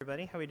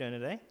everybody. How are we doing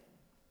today?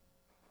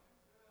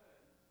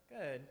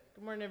 Good.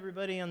 Good morning,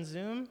 everybody on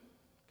Zoom.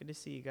 Good to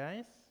see you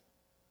guys.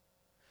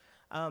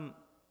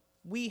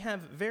 We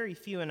have very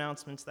few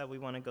announcements that we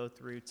want to go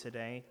through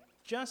today.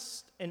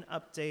 Just an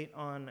update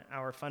on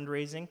our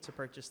fundraising to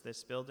purchase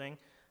this building.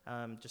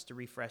 Just to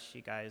refresh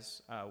you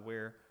guys,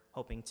 we're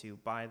hoping to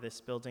buy this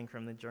building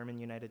from the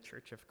German United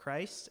Church of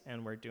Christ,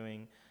 and we're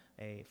doing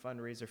a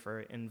fundraiser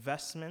for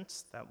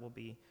investments that will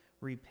be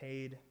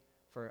repaid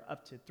for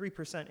up to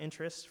 3%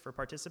 interest for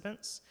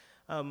participants.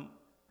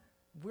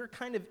 We're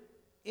kind of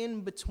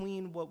in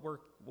between what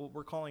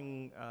we're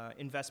calling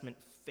investment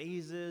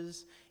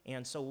phases,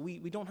 and so we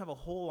don't have a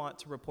whole lot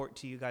to report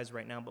to you guys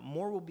right now, but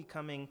more will be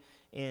coming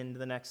in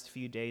the next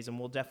few days, and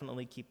we'll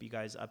definitely keep you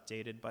guys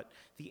updated. But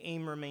the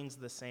aim remains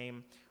the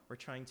same. We're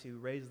trying to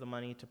raise the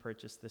money to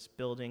purchase this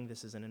building.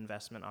 This is an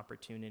investment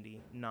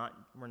opportunity.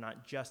 We're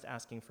not just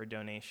asking for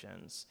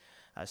donations.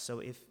 So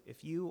if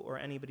you or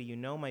anybody you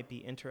know might be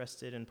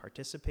interested in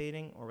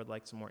participating or would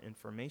like some more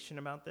information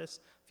about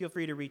this, feel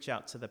free to reach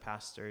out to the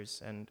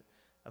pastors. And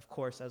of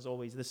course, as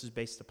always, this is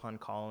based upon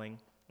calling.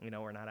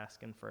 We're not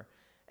asking for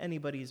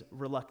anybody's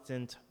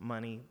reluctant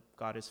money.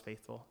 God is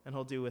faithful, and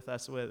he'll do with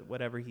us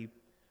whatever he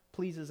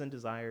pleases and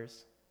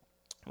desires.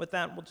 With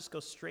that, we'll just go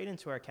straight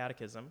into our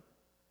catechism.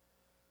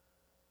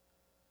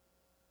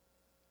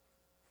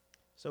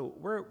 So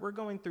we're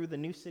going through the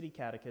New City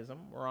Catechism.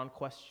 We're on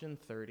question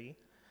 30,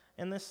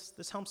 and this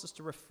helps us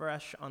to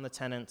refresh on the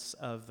tenets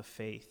of the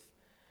faith.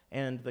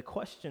 And the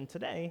question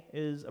today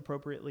is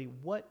appropriately,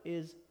 what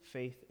is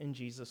faith in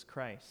Jesus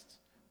Christ?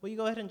 Will you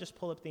go ahead and just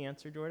pull up the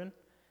answer, Jordan?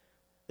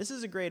 This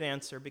is a great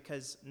answer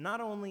because not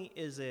only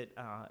is it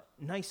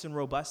nice and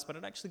robust, but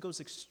it actually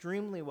goes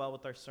extremely well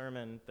with our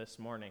sermon this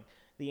morning.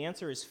 The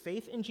answer is,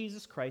 faith in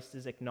Jesus Christ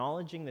is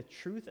acknowledging the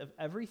truth of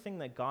everything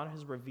that God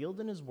has revealed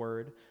in his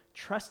word,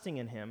 trusting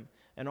in him,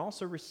 and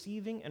also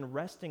receiving and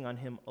resting on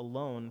him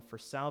alone for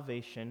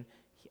salvation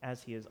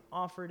as he has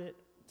offered it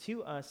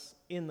to us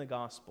in the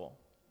gospel.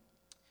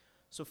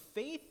 So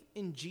faith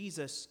in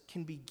Jesus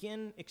can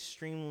begin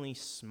extremely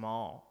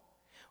small.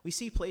 We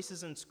see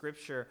places in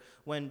Scripture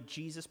when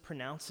Jesus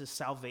pronounces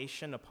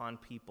salvation upon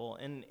people,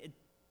 and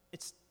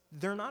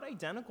they're not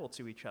identical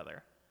to each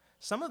other.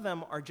 Some of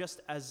them are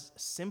just as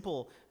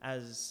simple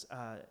as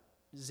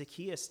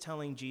Zacchaeus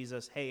telling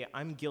Jesus, hey,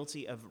 I'm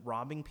guilty of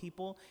robbing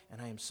people,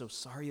 and I am so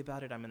sorry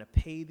about it. I'm going to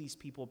pay these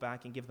people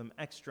back and give them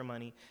extra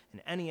money,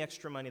 and any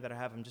extra money that I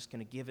have, I'm just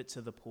going to give it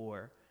to the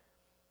poor.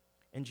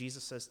 And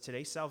Jesus says,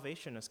 today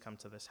salvation has come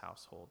to this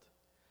household.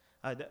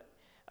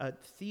 A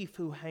thief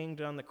who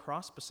hanged on the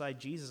cross beside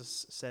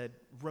Jesus said,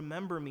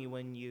 remember me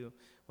when you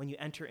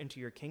enter into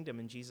your kingdom.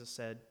 And Jesus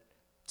said,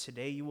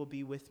 today you will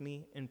be with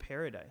me in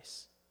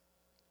paradise.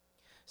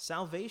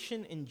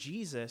 Salvation in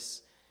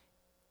Jesus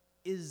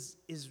is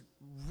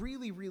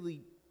really,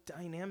 really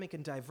dynamic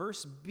and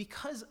diverse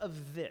because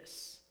of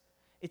this.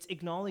 It's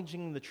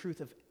acknowledging the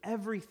truth of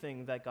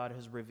everything that God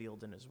has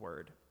revealed in his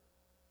word.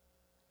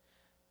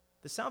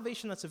 The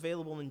salvation that's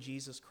available in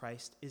Jesus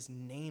Christ is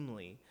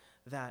namely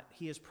that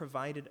he has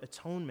provided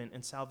atonement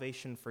and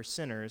salvation for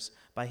sinners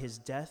by his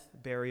death,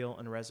 burial,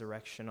 and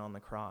resurrection on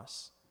the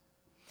cross.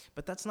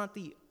 But that's not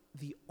the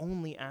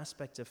only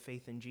aspect of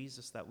faith in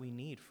Jesus that we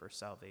need for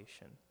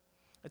salvation.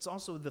 It's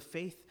also the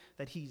faith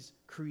that he's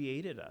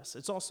created us.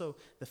 It's also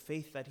the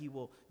faith that he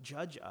will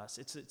judge us.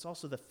 It's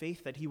also the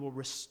faith that he will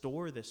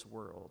restore this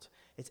world.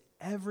 It's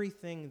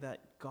everything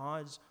that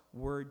God's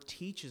word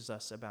teaches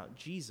us about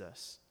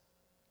Jesus.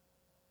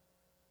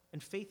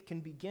 And faith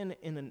can begin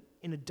in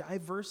a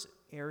diverse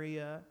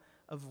area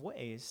of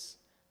ways,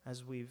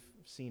 as we've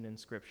seen in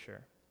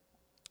Scripture.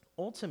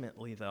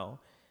 Ultimately, though,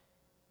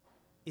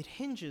 it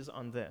hinges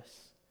on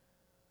this: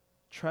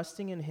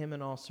 trusting in him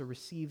and also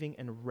receiving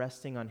and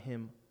resting on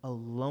him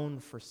alone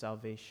for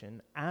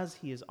salvation, as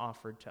he is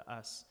offered to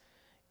us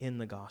in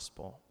the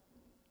gospel.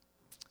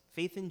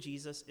 Faith in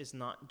Jesus is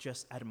not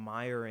just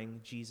admiring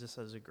Jesus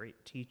as a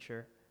great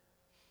teacher.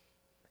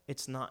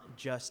 It's not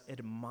just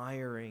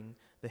admiring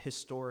the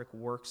historic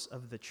works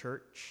of the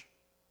church.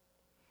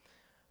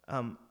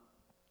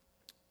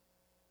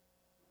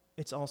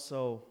 It's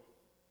also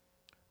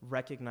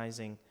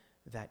recognizing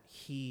that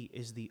he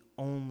is the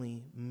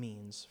only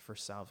means for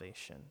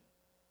salvation.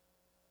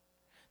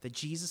 That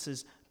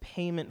Jesus'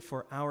 payment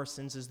for our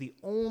sins is the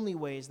only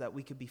ways that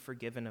we could be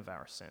forgiven of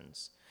our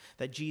sins.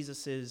 That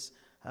Jesus'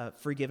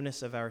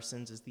 forgiveness of our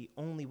sins is the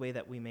only way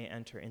that we may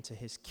enter into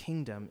his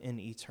kingdom in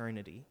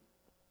eternity.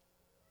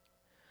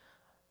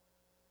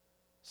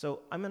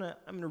 So I'm gonna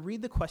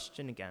read the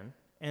question again,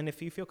 and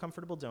if you feel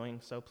comfortable doing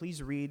so,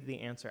 please read the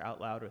answer out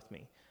loud with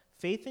me.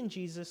 Faith in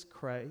Jesus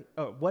Christ.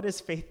 What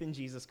is faith in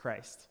Jesus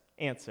Christ?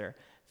 Answer: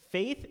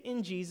 faith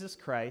in Jesus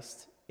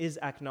Christ is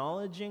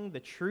acknowledging the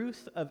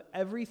truth of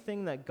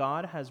everything that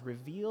God has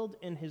revealed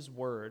in his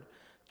word,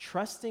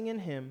 trusting in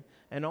him,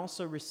 and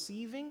also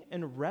receiving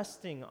and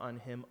resting on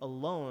him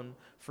alone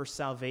for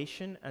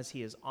salvation as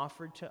he is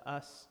offered to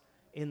us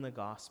in the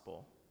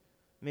gospel.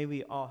 May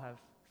we all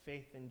have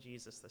faith in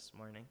Jesus this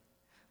morning.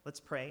 Let's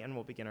pray and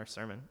we'll begin our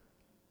sermon.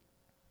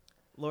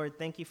 Lord,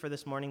 thank you for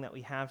this morning that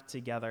we have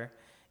together,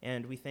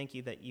 and we thank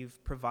you that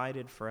you've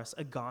provided for us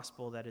a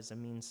gospel that is a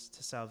means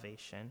to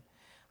salvation.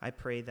 I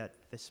pray that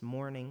this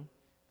morning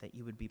that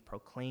you would be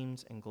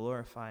proclaimed and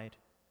glorified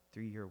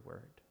through your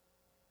word.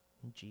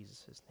 In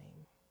Jesus'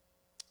 name,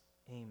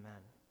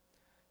 amen.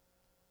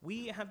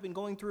 We have been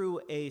going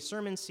through a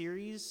sermon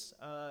series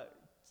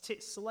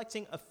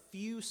selecting a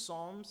few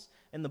Psalms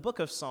in the book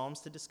of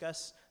Psalms to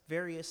discuss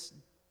various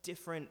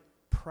different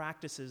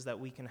practices that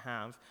we can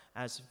have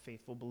as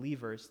faithful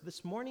believers.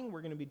 This morning,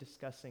 we're going to be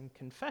discussing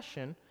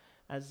confession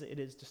as it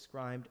is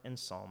described in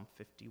Psalm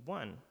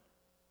 51.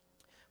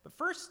 But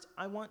first,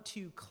 I want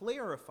to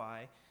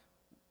clarify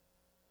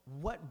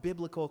what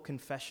biblical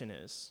confession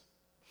is.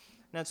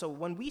 Now, so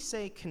when we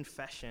say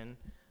confession,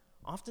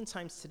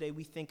 oftentimes today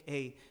we think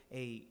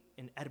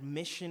an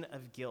admission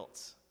of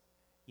guilt.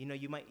 You know,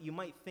 you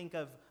might think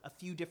of a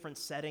few different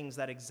settings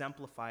that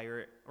exemplify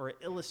or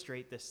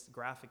illustrate this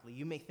graphically.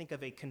 You may think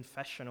of a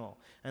confessional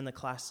in the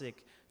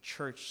classic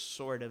church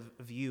sort of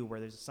view where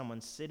there's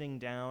someone sitting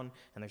down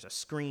and there's a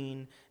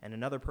screen and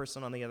another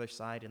person on the other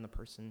side, and the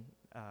person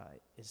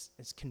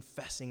is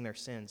confessing their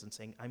sins and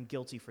saying, I'm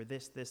guilty for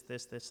this, this,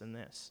 this, this, and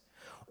this.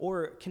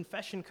 Or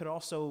confession could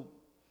also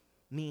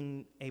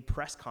mean a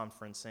press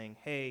conference saying,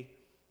 hey,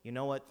 you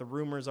know what, the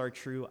rumors are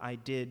true, I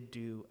did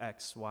do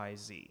X, Y,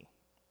 Z.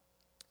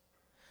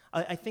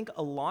 I think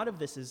a lot of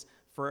this is,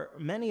 for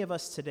many of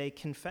us today,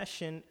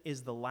 confession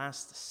is the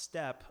last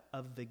step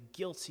of the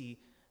guilty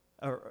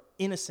or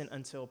innocent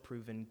until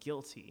proven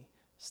guilty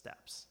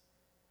steps.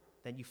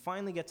 That you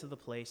finally get to the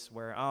place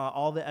where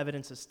all the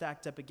evidence is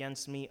stacked up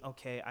against me,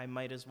 okay, I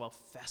might as well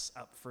fess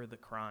up for the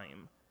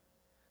crime.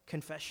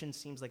 Confession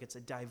seems like it's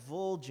a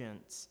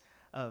divulgence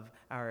of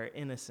our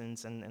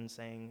innocence and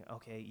saying,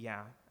 okay,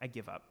 yeah, I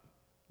give up.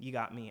 You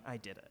got me, I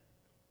did it.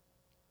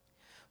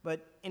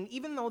 And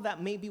even though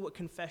that may be what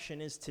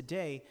confession is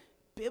today,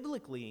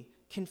 biblically,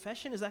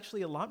 confession is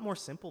actually a lot more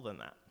simple than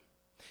that.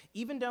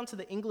 Even down to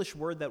the English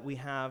word that we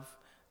have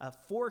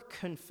for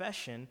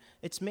confession,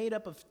 it's made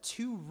up of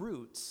two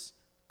roots,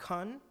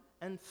 kun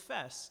and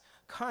fess.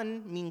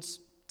 Kun means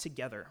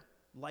together,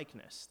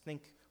 likeness.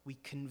 Think we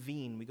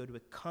convene, we go to a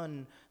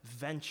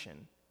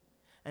convention.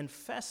 And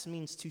fess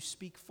means to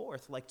speak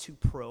forth, like to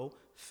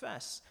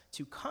profess.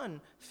 To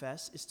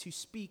confess is to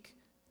speak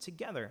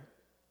together.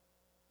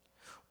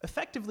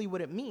 Effectively,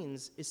 what it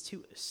means is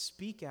to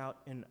speak out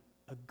in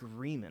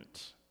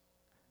agreement.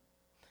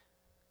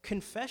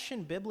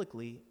 Confession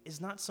biblically is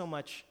not so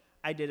much,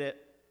 I did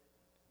it.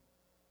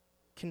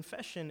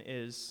 Confession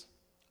is,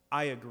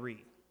 I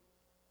agree.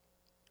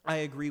 I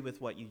agree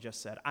with what you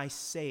just said. I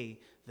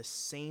say the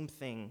same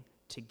thing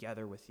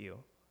together with you.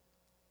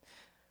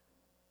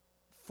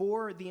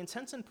 For the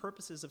intents and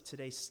purposes of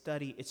today's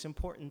study, it's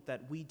important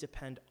that we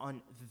depend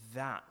on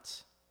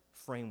that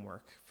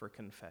framework for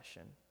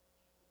confession.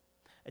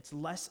 It's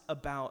less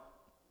about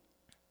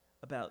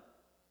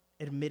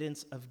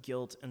admittance of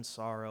guilt and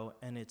sorrow,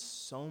 and it's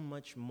so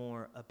much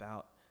more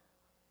about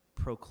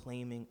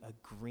proclaiming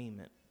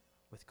agreement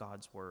with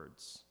God's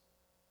words.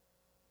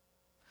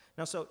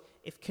 Now, so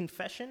if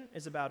confession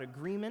is about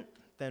agreement,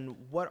 then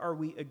what are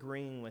we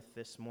agreeing with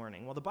this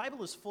morning? Well, the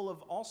Bible is full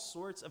of all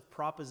sorts of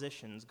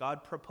propositions.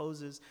 God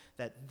proposes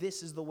that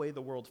this is the way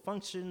the world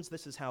functions,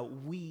 this is how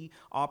we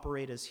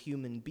operate as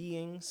human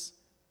beings.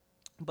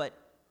 But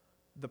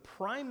the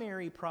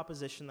primary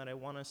proposition that I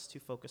want us to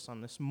focus on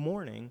this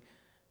morning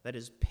that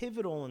is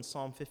pivotal in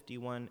Psalm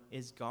 51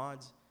 is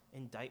God's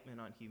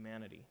indictment on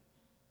humanity.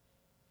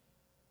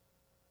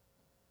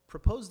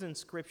 Proposed in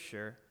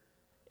Scripture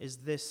is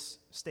this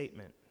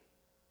statement: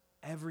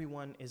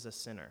 everyone is a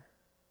sinner.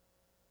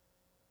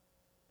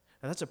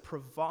 Now that's a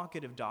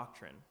provocative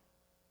doctrine.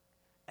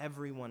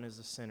 Everyone is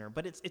a sinner.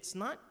 But it's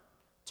not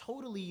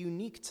totally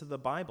unique to the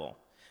Bible.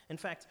 In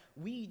fact,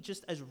 we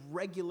just as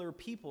regular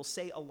people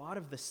say a lot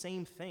of the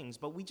same things,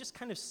 but we just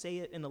kind of say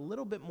it in a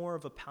little bit more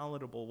of a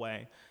palatable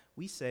way.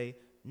 We say,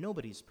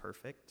 nobody's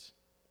perfect.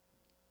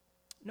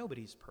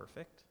 Nobody's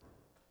perfect.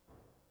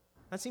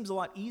 That seems a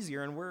lot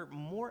easier, and we're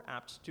more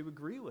apt to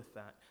agree with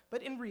that.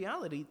 But in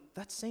reality,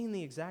 that's saying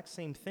the exact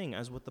same thing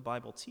as what the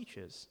Bible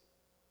teaches.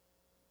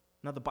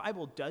 Now, the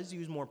Bible does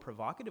use more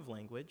provocative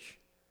language.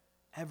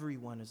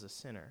 Everyone is a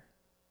sinner.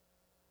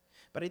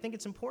 But I think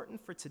it's important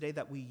for today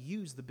that we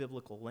use the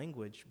biblical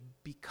language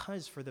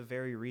because for the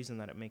very reason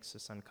that it makes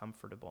us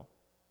uncomfortable.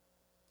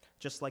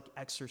 Just like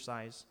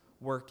exercise,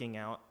 working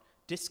out,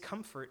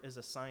 discomfort is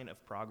a sign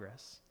of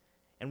progress.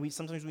 And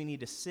sometimes we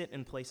need to sit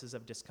in places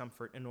of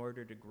discomfort in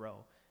order to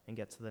grow and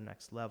get to the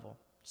next level.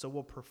 So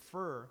we'll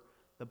prefer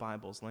the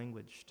Bible's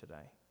language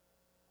today.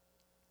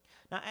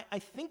 Now, I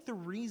think the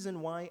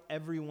reason why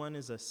everyone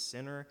is a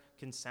sinner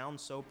can sound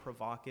so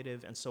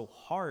provocative and so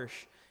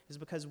harsh is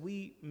because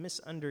we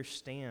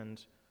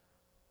misunderstand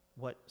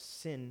what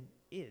sin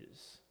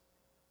is.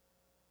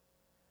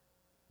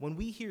 When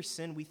we hear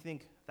sin, we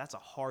think that's a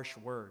harsh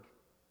word.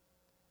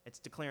 It's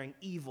declaring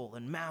evil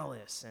and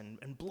malice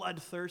and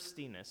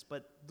bloodthirstiness.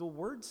 But the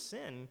word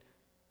sin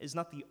is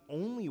not the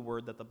only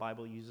word that the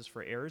Bible uses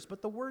for errors,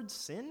 but the word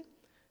sin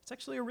It's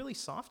actually a really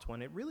soft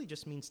one. It really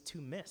just means to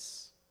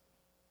miss.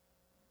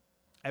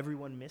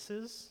 Everyone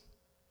misses.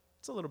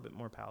 It's a little bit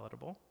more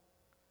palatable.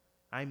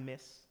 I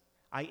miss.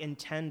 I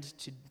intend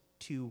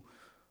to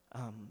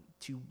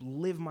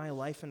live my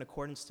life in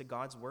accordance to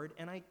God's word,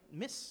 and I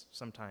miss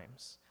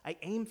sometimes. I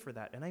aim for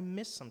that, and I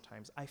miss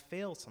sometimes. I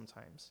fail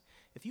sometimes.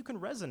 If you can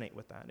resonate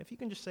with that, if you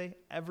can just say,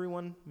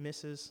 everyone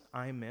misses,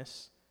 I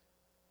miss,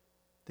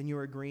 then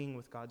you're agreeing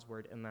with God's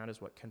word, and that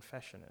is what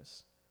confession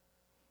is.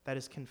 That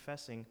is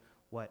confessing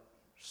what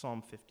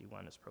Psalm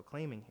 51 is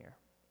proclaiming here.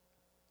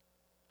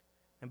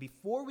 And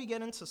before we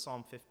get into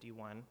Psalm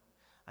 51,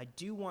 I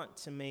do want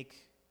to make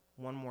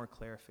one more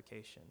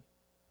clarification.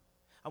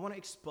 I want to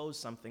expose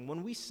something.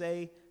 When we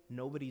say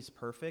nobody's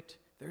perfect,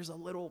 there's a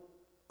little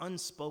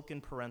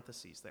unspoken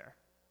parentheses there.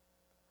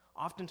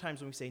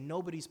 Oftentimes when we say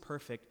nobody's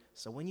perfect,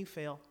 so when you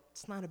fail,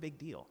 it's not a big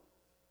deal.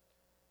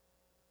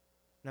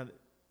 Now,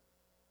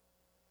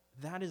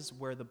 that is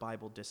where the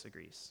Bible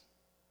disagrees.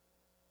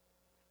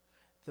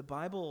 The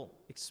Bible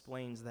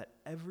explains that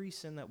every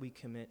sin that we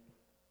commit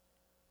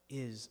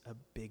is a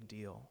big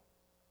deal.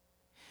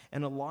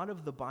 And a lot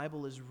of the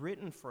Bible is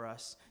written for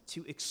us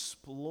to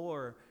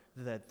explore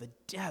the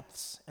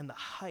depths and the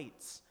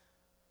heights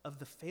of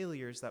the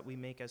failures that we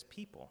make as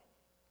people.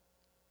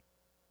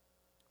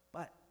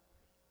 But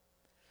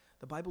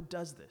the Bible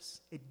does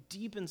this. It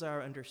deepens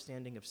our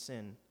understanding of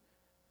sin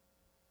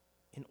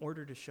in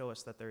order to show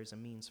us that there is a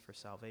means for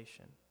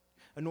salvation,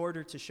 in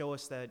order to show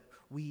us that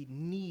we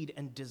need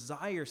and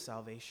desire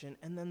salvation,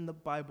 and then the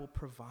Bible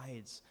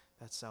provides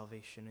that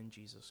salvation in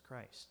Jesus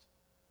Christ.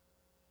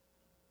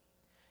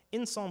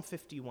 In Psalm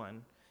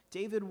 51,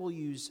 David will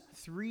use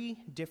 3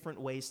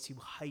 different ways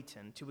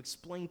to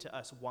explain to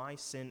us why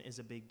sin is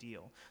a big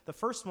deal. The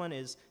first one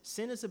is,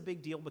 sin is a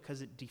big deal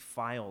because it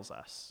defiles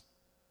us.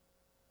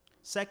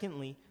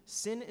 Secondly,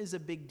 sin is a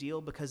big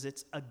deal because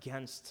it's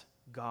against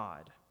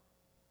God.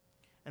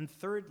 And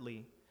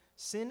thirdly,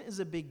 sin is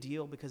a big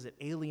deal because it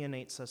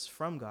alienates us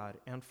from God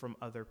and from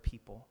other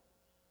people.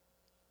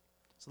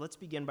 So let's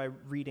begin by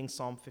reading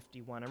Psalm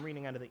 51. I'm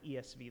reading out of the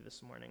ESV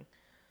this morning.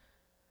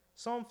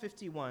 Psalm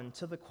 51,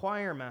 to the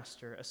choir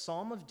master, a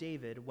psalm of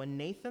David, when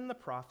Nathan the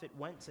prophet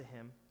went to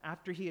him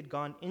after he had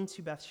gone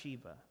into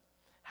Bathsheba.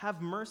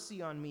 Have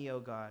mercy on me, O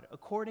God,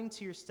 according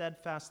to your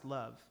steadfast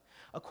love,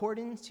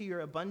 according to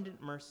your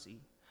abundant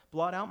mercy.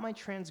 Blot out my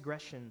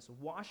transgressions,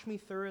 wash me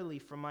thoroughly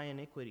from my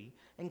iniquity,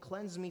 and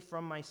cleanse me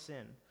from my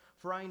sin.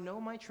 For I know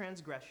my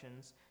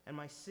transgressions, and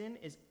my sin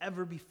is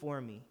ever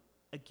before me.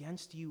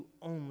 Against you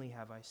only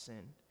have I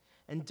sinned,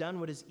 and done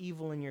what is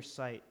evil in your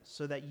sight,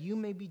 so that you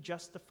may be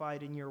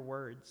justified in your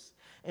words,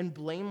 and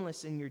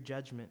blameless in your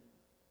judgment.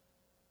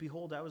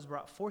 Behold, I was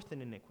brought forth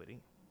in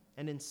iniquity,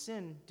 and in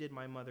sin did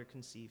my mother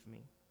conceive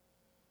me.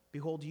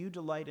 Behold, you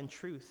delight in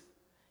truth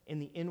in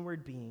the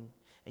inward being,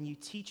 and you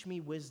teach me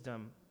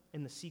wisdom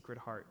in the secret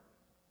heart.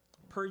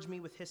 Purge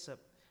me with hyssop,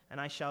 and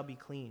I shall be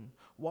clean.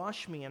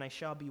 Wash me, and I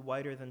shall be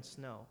whiter than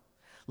snow.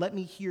 Let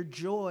me hear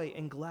joy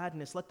and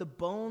gladness. Let the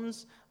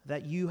bones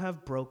that you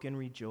have broken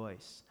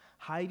rejoice.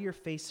 Hide your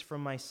face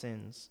from my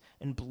sins,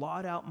 and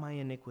blot out my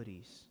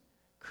iniquities.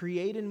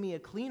 Create in me a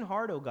clean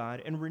heart, O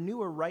God, and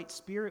renew a right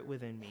spirit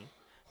within me.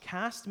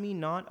 Cast me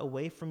not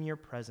away from your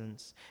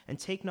presence, and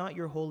take not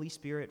your Holy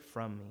Spirit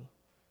from me.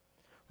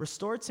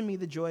 Restore to me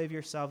the joy of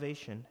your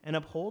salvation, and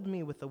uphold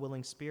me with a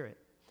willing spirit.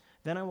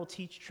 Then I will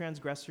teach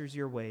transgressors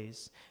your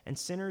ways, and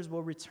sinners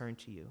will return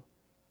to you.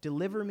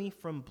 Deliver me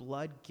from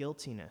blood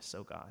guiltiness,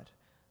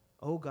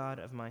 O God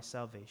of my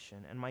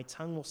salvation, and my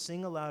tongue will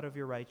sing aloud of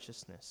your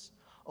righteousness.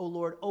 O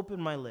Lord, open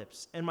my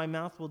lips, and my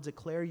mouth will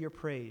declare your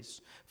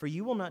praise. For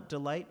you will not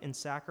delight in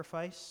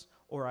sacrifice,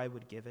 or I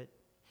would give it.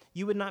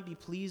 You would not be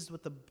pleased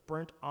with the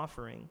burnt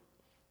offering.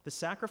 The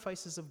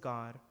sacrifices of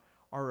God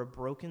are a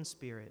broken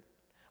spirit,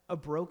 a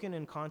broken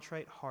and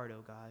contrite heart,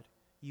 O God,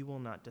 you will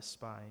not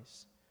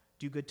despise.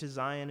 Do good to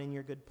Zion in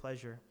your good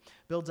pleasure.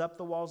 Build up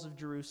the walls of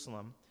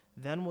Jerusalem.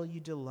 Then will you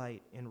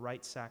delight in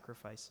right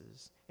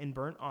sacrifices, in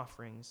burnt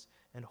offerings,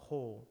 and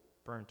whole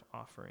burnt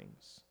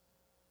offerings.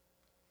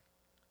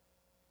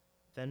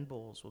 Then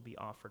bulls will be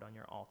offered on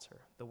your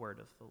altar, the word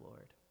of the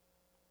Lord.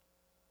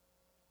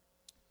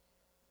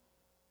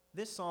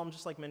 This psalm,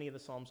 just like many of the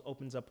psalms,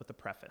 opens up with a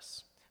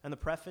preface. And the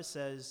preface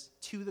says,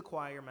 to the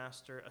choir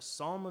master, a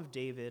psalm of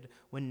David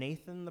when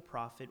Nathan the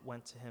prophet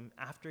went to him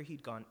after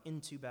he'd gone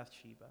into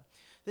Bathsheba.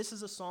 This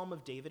is a psalm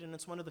of David, and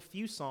it's one of the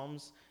few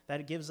psalms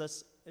that gives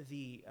us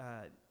the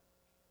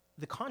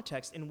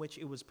context in which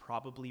it was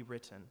probably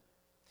written.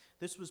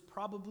 This was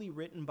probably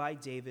written by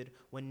David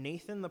when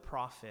Nathan the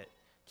prophet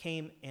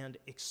came and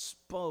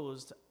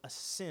exposed a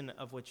sin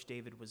of which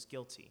David was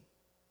guilty.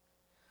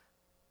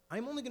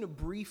 I'm only going to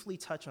briefly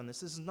touch on this.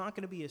 This is not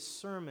going to be a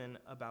sermon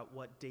about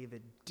what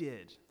David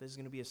did. This is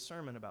going to be a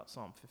sermon about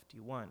Psalm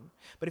 51.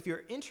 But if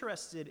you're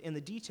interested in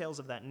the details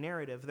of that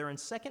narrative, they're in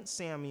 2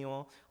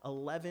 Samuel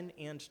 11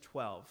 and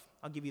 12.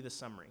 I'll give you the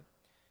summary.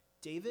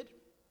 David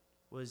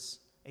was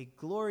a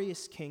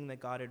glorious king that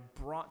God had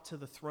brought to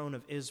the throne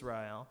of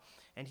Israel,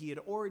 And he had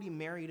already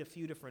married a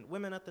few different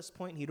women at this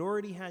point. He'd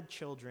already had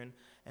children.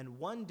 And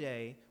one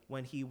day,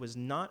 when he was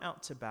not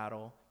out to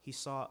battle, he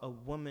saw a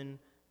woman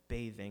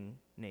bathing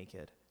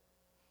naked.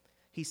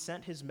 He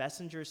sent his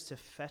messengers to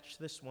fetch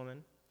this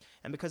woman.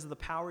 And because of the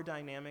power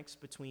dynamics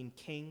between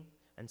king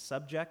and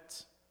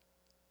subject,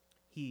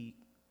 he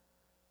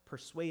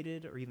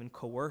persuaded or even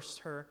coerced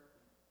her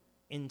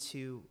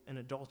into an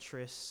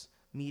adulterous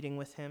meeting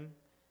with him,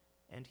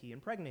 and he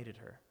impregnated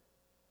her.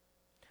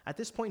 At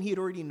this point, he had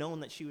already known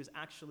that she was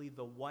actually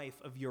the wife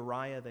of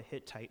Uriah the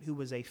Hittite, who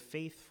was a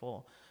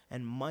faithful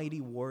and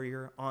mighty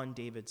warrior on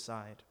David's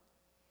side.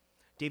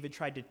 David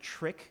tried to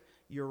trick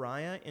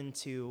Uriah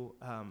into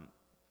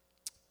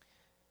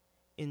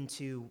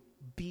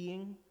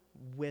being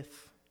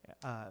with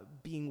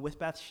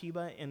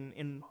Bathsheba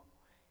in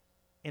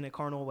a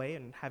carnal way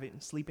and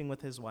sleeping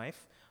with his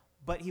wife,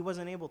 but he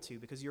wasn't able to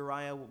because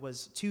Uriah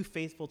was too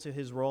faithful to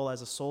his role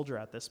as a soldier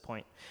at this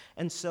point.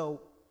 And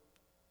so,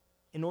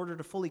 in order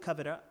to fully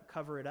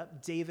cover it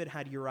up, David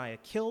had Uriah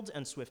killed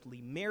and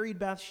swiftly married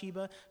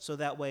Bathsheba, so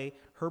that way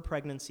her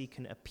pregnancy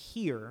can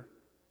appear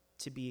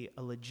to be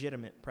a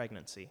legitimate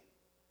pregnancy.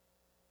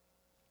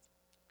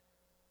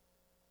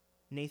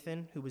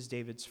 Nathan, who was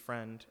David's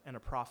friend and a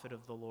prophet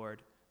of the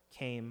Lord,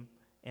 came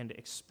and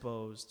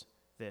exposed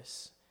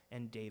this,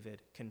 and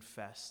David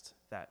confessed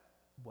that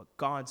what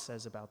God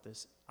says about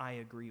this, I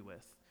agree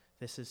with.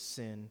 This is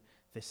sin.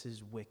 This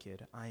is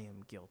wicked. I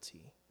am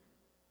guilty.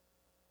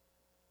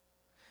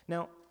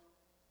 Now,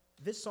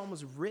 this psalm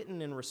was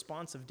written in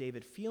response of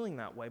David feeling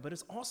that way, but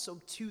it's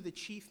also to the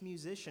chief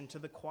musician, to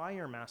the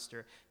choir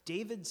master.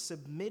 David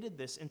submitted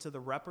this into the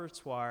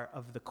repertoire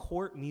of the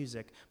court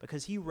music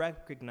because he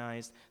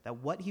recognized that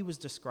what he was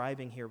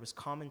describing here was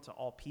common to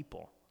all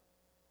people.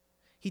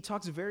 He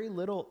talks very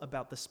little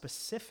about the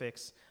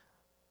specifics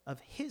of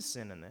his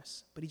sin in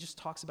this, but he just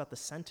talks about the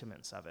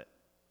sentiments of it.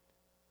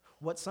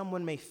 What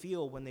someone may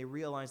feel when they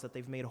realize that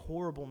they've made a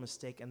horrible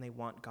mistake and they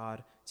want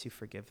God to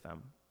forgive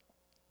them.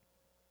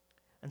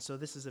 And so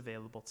this is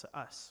available to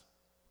us.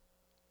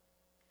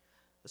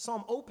 The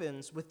psalm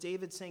opens with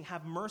David saying,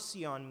 "Have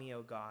mercy on me,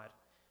 O God,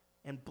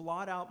 and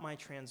blot out my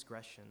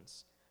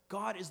transgressions."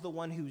 God is the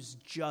one who's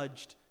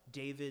judged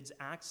David's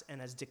acts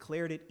and has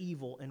declared it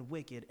evil and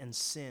wicked and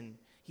sin.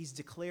 He's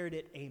declared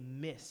it a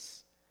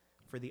miss,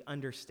 for the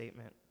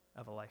understatement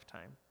of a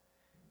lifetime.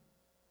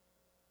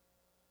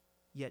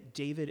 Yet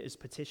David is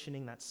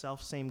petitioning that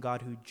self-same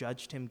God who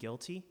judged him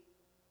guilty.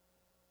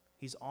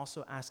 He's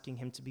also asking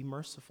him to be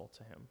merciful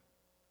to him,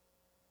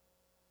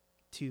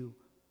 to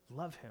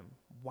love him.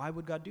 Why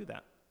would God do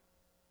that?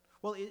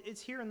 Well,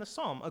 it's here in the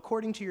psalm.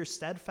 According to your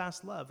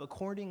steadfast love,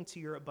 according to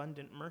your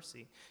abundant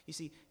mercy. You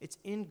see, it's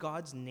in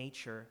God's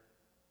nature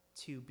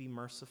to be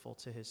merciful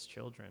to his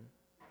children.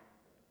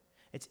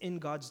 It's in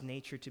God's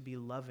nature to be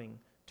loving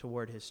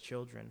toward his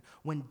children.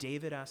 When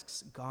David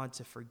asks God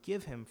to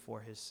forgive him for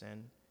his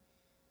sin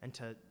and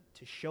to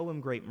show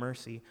him great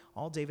mercy,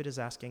 all David is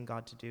asking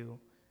God to do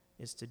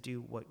is to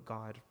do what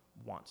God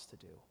wants to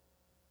do.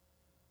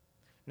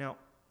 Now,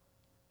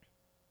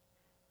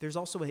 there's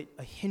also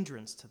a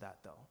hindrance to that,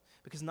 though,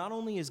 because not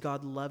only is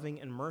God loving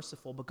and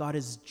merciful, but God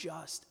is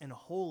just and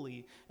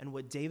holy, and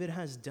what David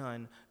has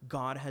done,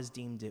 God has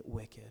deemed it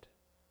wicked.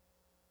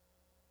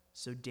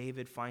 So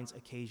David finds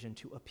occasion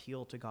to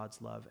appeal to God's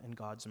love and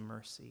God's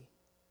mercy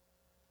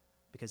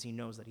because he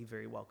knows that he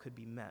very well could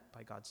be met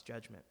by God's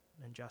judgment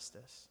and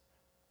justice.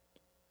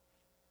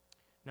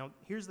 Now,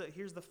 here's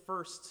the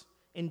first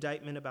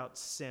indictment about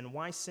sin.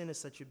 Why sin is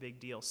such a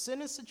big deal.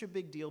 Sin is such a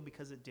big deal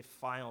because it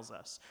defiles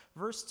us.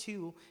 Verse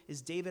 2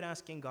 is David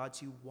asking God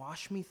to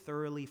wash me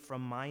thoroughly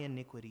from my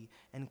iniquity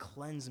and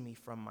cleanse me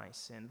from my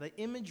sin. The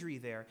imagery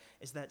there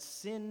is that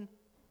sin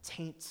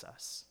taints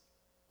us.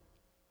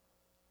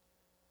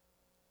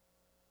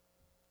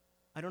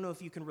 I don't know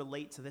if you can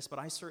relate to this, but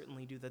I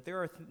certainly do, that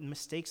there are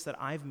mistakes that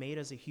I've made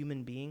as a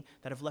human being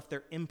that have left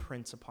their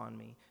imprints upon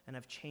me and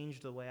have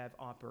changed the way I've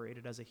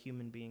operated as a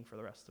human being for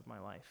the rest of my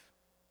life.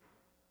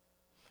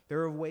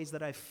 There are ways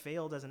that I've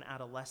failed as an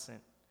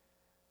adolescent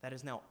that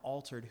has now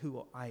altered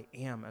who I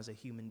am as a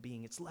human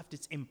being. It's left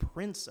its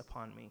imprints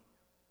upon me.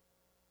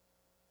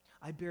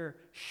 I bear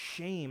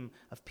shame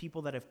of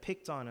people that have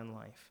picked on in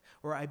life,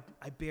 or I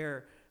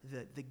bear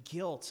the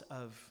guilt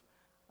of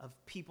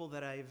people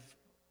that I've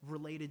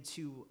related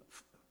to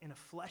in a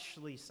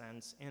fleshly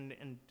sense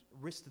and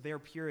risked their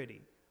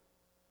purity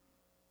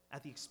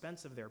at the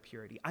expense of their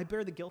purity. I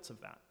bear the guilt of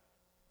that.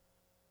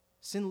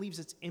 Sin leaves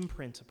its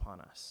imprint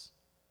upon us.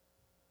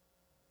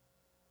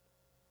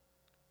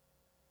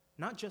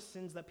 Not just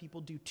sins that people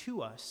do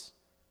to us,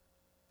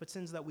 but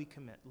sins that we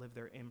commit leave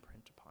their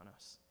imprint upon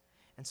us.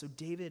 And so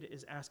David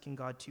is asking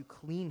God to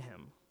clean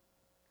him.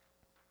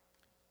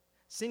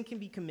 Sin can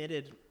be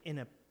committed in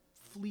a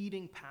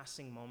fleeting,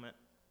 passing moment,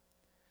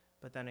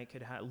 but then it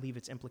could leave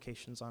its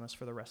implications on us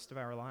for the rest of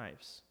our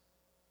lives.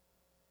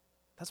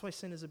 That's why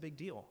sin is a big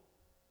deal.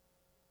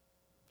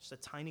 Just a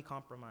tiny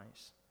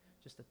compromise,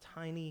 just a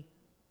tiny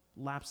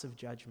lapse of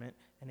judgment,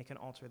 and it can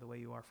alter the way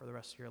you are for the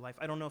rest of your life.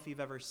 I don't know if you've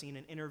ever seen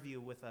an interview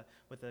with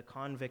a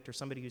convict or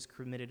somebody who's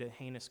committed a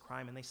heinous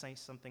crime, and they say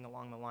something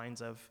along the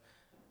lines of,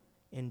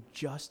 in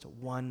just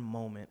one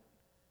moment,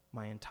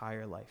 my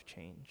entire life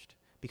changed.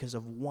 Because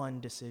of one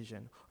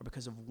decision or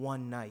because of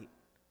one night,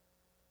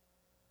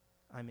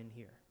 I'm in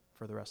here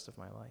for the rest of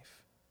my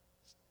life.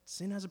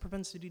 Sin has a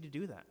propensity to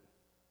do that.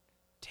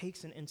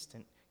 Takes an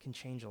instant, can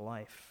change a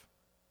life.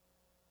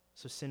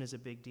 So sin is a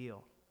big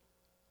deal.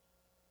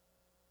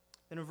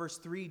 Then in verse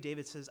 3,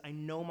 David says, I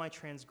know my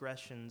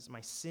transgressions,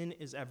 my sin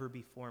is ever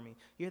before me.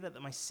 You hear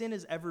that my sin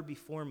is ever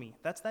before me.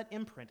 That's that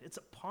imprint. It's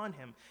upon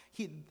him.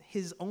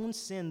 His own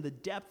sin, the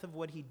depth of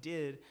what he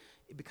did,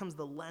 it becomes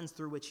the lens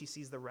through which he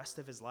sees the rest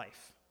of his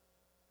life.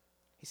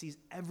 He sees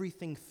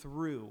everything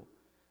through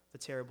the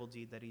terrible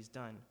deed that he's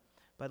done.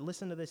 But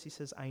listen to this. He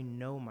says, I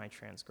know my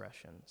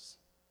transgressions.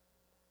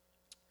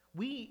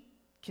 We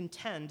can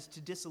tend to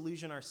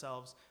disillusion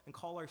ourselves and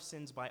call our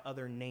sins by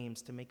other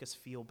names to make us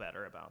feel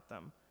better about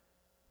them.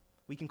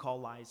 We can call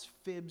lies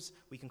fibs.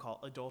 We can call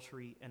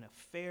adultery an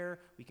affair.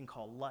 We can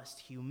call lust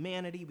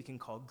humanity. We can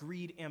call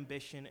greed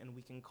ambition. And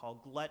we can call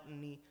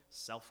gluttony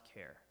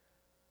self-care.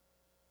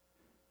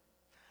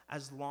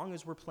 As long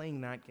as we're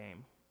playing that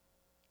game,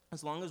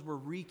 as long as we're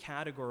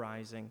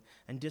recategorizing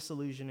and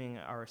disillusioning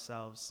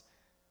ourselves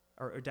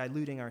or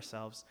diluting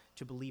ourselves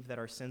to believe that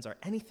our sins are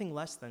anything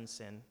less than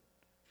sin,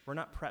 we're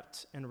not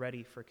prepped and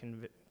ready for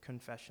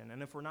confession.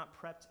 And if we're not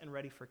prepped and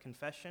ready for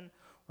confession,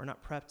 we're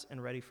not prepped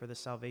and ready for the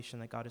salvation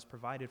that God has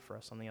provided for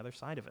us on the other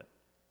side of it.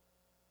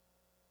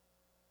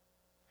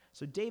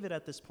 So David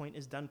at this point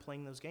is done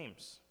playing those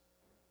games.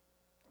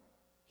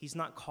 He's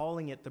not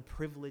calling it the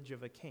privilege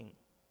of a king.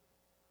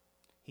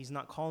 He's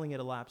not calling it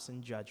a lapse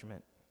in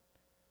judgment.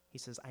 He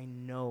says, I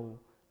know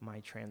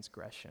my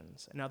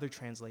transgressions. In other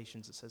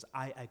translations, it says,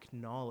 I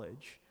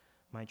acknowledge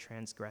my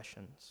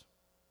transgressions.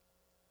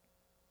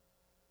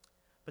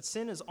 But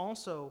sin is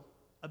also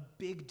a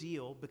big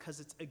deal because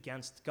it's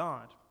against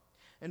God.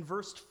 In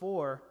verse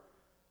 4,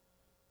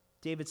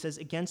 David says,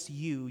 against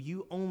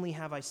you only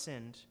have I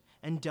sinned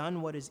and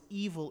done what is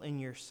evil in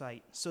your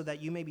sight, so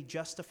that you may be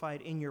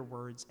justified in your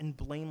words and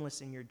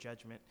blameless in your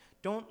judgment.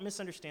 Don't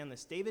misunderstand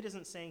this. David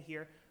isn't saying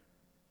here,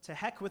 to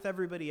heck with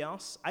everybody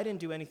else. I didn't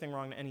do anything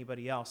wrong to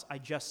anybody else. I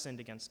just sinned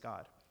against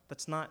God.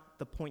 That's not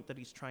the point that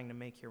he's trying to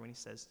make here when he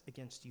says,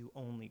 against you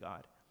only,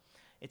 God.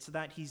 It's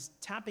that he's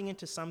tapping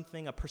into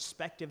something, a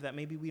perspective that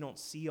maybe we don't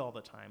see all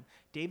the time.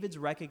 David's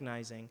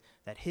recognizing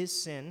that his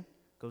sin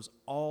goes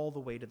all the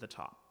way to the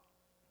top.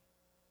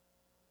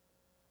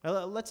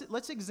 Now,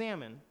 let's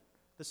examine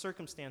the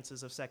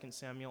circumstances of 2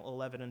 Samuel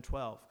 11 and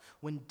 12.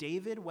 When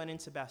David went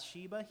into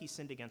Bathsheba, he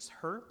sinned against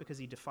her because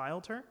he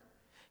defiled her.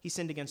 He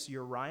sinned against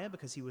Uriah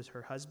because he was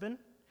her husband.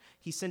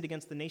 He sinned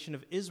against the nation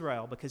of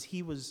Israel because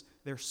he was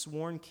their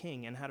sworn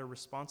king and had a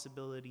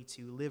responsibility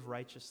to live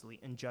righteously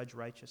and judge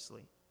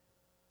righteously.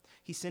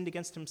 He sinned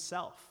against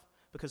himself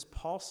because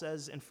Paul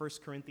says in 1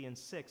 Corinthians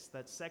 6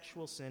 that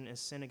sexual sin is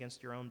sin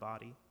against your own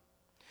body.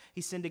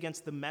 He sinned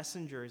against the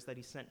messengers that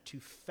he sent to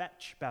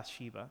fetch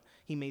Bathsheba.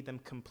 He made them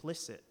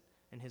complicit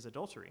in his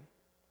adultery.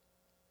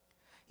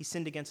 He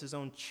sinned against his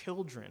own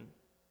children.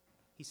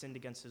 He sinned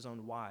against his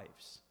own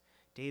wives.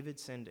 David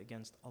sinned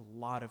against a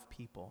lot of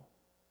people.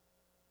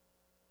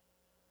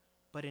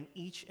 But in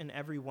each and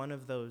every one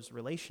of those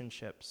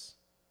relationships,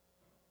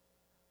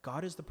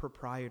 God is the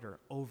proprietor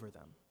over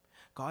them.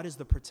 God is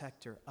the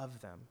protector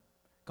of them.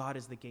 God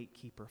is the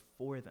gatekeeper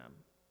for them.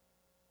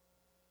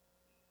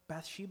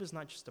 Bathsheba's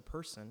not just a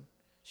person.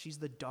 She's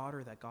the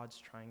daughter that God's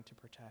trying to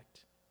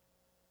protect.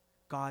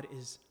 God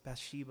is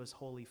Bathsheba's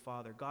holy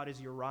father. God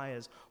is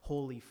Uriah's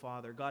holy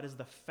father. God is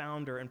the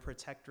founder and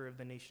protector of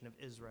the nation of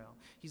Israel.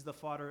 He's the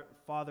father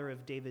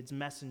of David's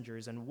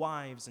messengers and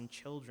wives and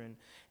children.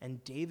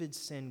 And David's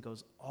sin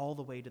goes all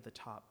the way to the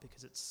top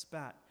because it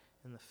spat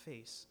in the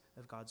face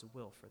of God's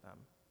will for them.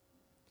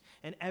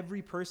 In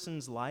every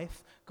person's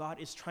life,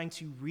 God is trying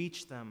to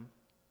reach them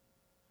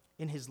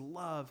in his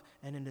love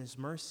and in his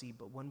mercy.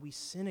 But when we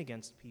sin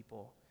against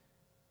people,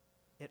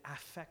 it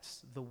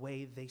affects the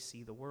way they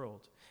see the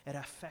world. It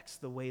affects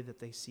the way that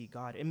they see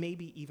God. It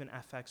maybe even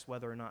affects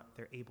whether or not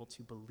they're able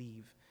to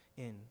believe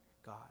in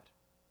God.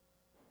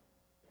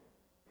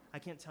 I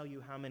can't tell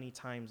you how many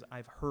times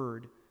I've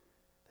heard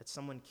that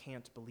someone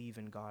can't believe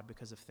in God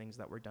because of things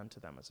that were done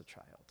to them as a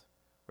child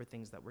or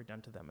things that were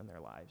done to them in their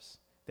lives.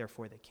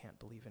 Therefore, they can't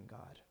believe in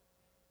God.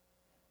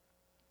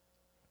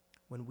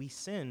 When we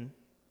sin,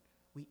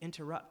 we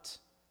interrupt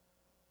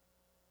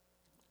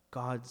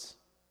God's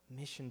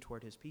mission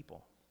toward his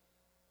people.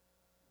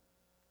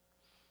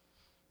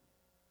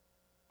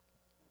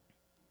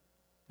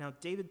 Now,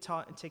 David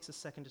takes a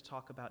second to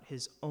talk about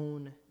his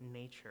own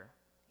nature.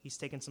 He's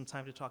taken some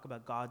time to talk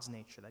about God's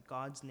nature, that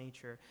God's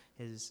nature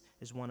is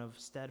one of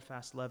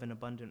steadfast love and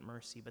abundant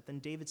mercy. But then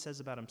David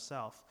says about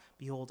himself,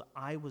 behold,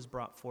 I was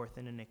brought forth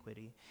in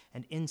iniquity,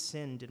 and in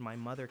sin did my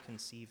mother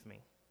conceive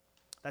me.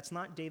 That's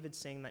not David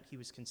saying that he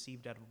was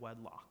conceived out of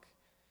wedlock.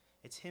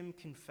 It's him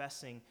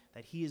confessing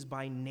that he is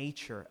by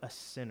nature a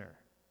sinner.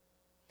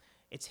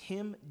 It's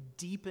him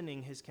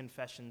deepening his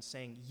confession,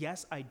 saying,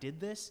 yes, I did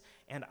this,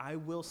 and I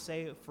will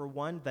say, for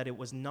one, that it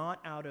was not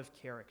out of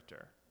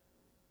character.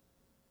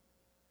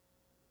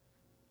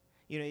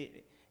 You know,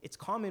 it's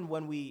common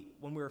when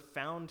we're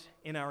found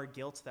in our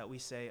guilt that we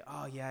say,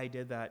 oh, yeah, I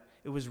did that.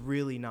 It was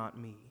really not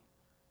me.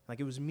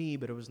 Like, it was me,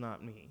 but it was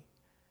not me.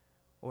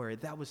 Or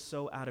that was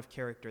so out of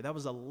character. That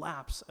was a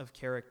lapse of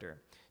character.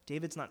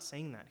 David's not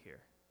saying that here.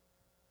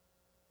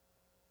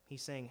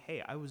 He's saying,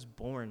 hey, I was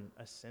born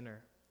a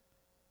sinner,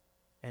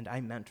 and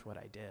I meant what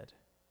I did,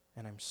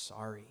 and I'm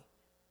sorry.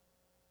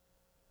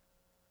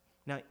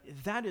 Now,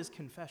 that is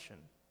confession.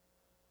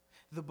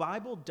 The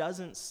Bible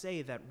doesn't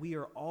say that we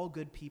are all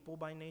good people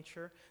by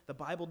nature. The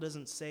Bible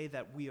doesn't say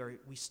that we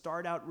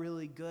start out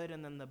really good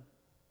and then the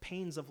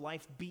pains of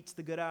life beats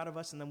the good out of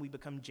us and then we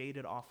become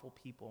jaded, awful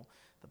people.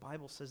 The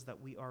Bible says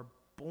that we are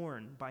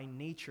born by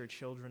nature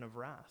children of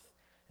wrath,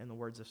 in the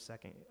words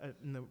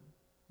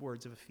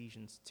of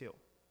Ephesians 2.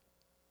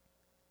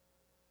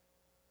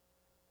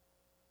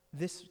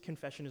 This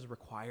confession is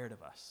required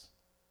of us.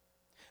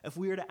 If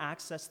we are to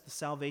access the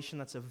salvation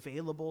that's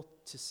available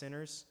to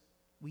sinners,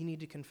 we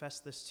need to confess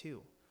this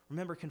too.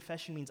 Remember,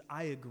 confession means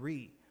I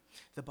agree.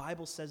 The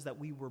Bible says that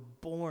we were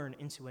born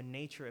into a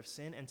nature of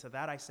sin, and to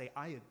that I say,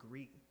 I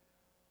agree.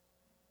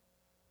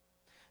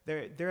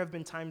 There have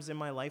been times in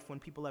my life when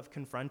people have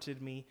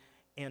confronted me,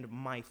 and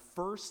my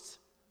first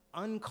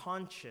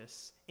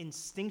unconscious,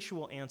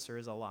 instinctual answer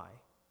is a lie.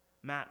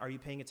 Matt, are you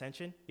paying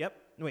attention? Yep.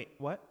 Wait,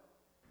 what?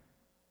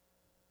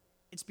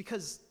 It's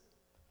because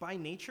by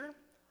nature,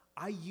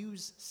 I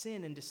use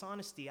sin and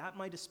dishonesty at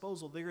my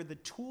disposal. They are the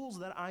tools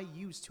that I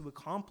use to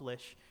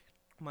accomplish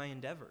my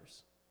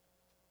endeavors.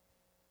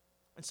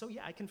 And so,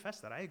 yeah, I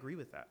confess that. I agree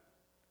with that.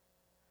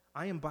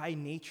 I am by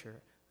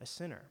nature a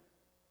sinner.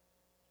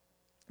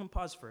 And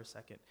pause for a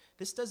second.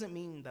 This doesn't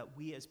mean that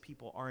we as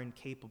people are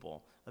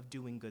incapable of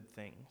doing good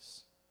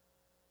things.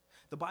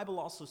 The Bible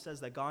also says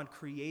that God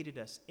created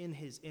us in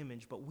his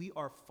image, but we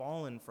are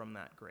fallen from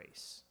that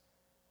grace.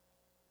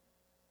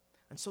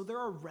 And so there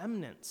are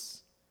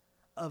remnants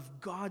of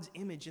God's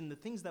image in the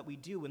things that we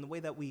do, in the way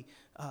that we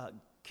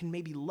can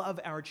maybe love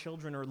our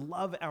children or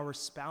love our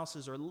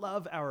spouses or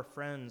love our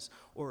friends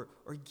or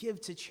give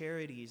to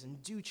charities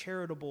and do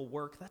charitable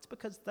work. That's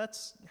because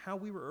that's how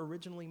we were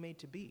originally made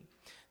to be.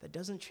 That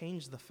doesn't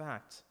change the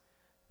fact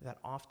that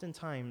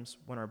oftentimes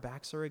when our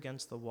backs are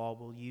against the wall,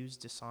 we'll use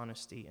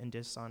dishonesty and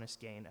dishonest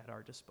gain at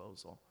our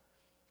disposal.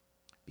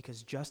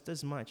 Because just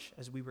as much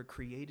as we were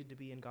created to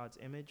be in God's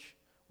image,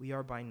 we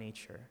are by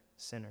nature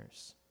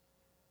sinners.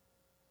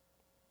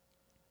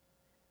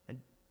 And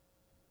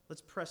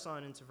let's press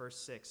on into verse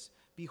 6.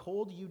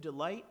 Behold, you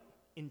delight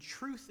in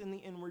truth in the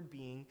inward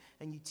being,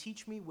 and you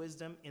teach me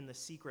wisdom in the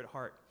secret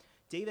heart.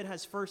 David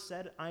has first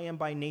said, I am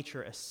by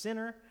nature a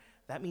sinner.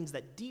 That means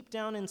that deep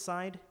down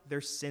inside,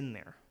 there's sin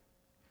there.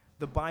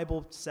 The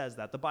Bible says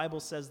that. The Bible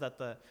says that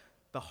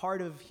the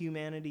heart of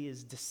humanity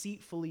is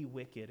deceitfully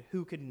wicked.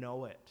 Who could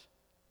know it?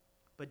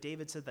 But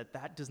David said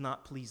that does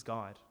not please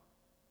God.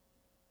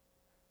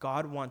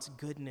 God wants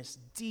goodness,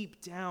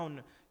 deep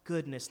down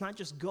goodness, not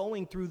just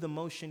going through the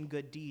motion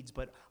good deeds,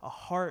 but a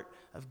heart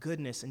of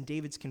goodness. And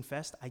David's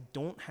confessed, I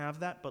don't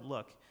have that, but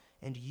look,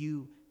 and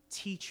you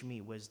teach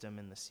me wisdom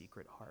in the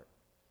secret heart.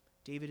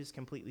 David is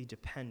completely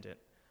dependent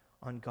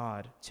on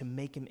God to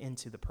make him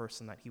into the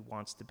person that he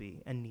wants to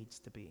be and needs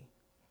to be.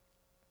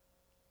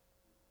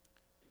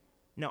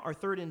 Now, our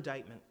third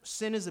indictment,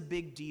 sin is a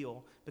big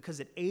deal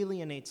because it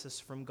alienates us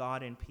from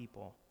God and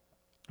people.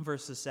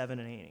 Verses 7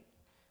 and 8.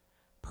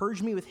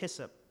 Purge me with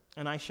hyssop,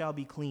 and I shall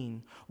be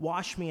clean.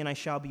 Wash me, and I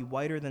shall be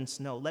whiter than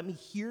snow. Let me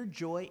hear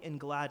joy and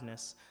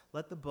gladness.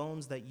 Let the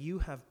bones that you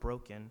have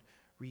broken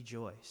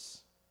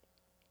rejoice.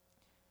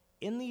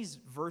 In these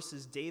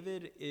verses,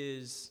 David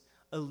is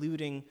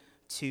alluding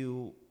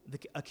to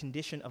a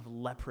condition of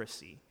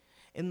leprosy.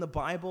 In the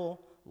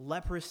Bible,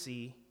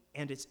 leprosy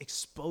and its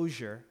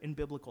exposure in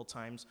biblical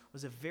times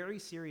was a very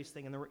serious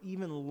thing, and there were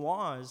even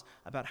laws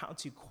about how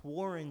to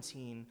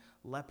quarantine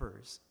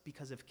lepers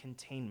because of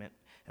containment.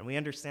 And we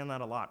understand that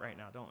a lot right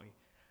now, don't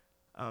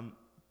we?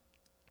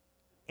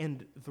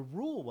 And the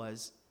rule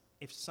was,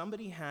 if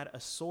somebody had a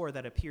sore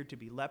that appeared to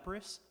be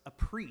leprous, a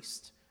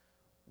priest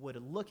would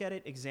look at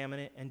it, examine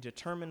it, and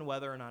determine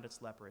whether or not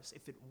it's leprous.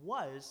 If it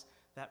was,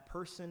 that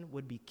person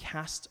would be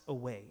cast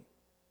away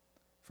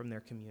from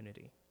their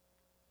community,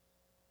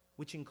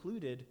 which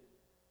included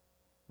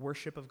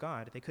worship of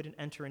God. They couldn't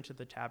enter into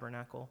the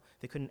tabernacle.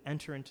 They couldn't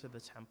enter into the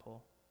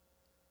temple.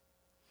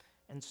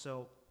 And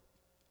so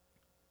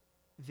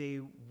they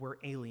were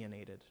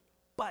alienated.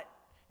 But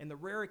in the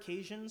rare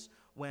occasions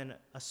when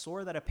a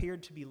sore that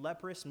appeared to be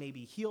leprous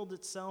maybe healed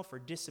itself or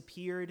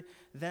disappeared,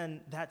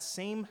 then that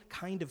same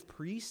kind of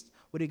priest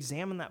would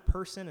examine that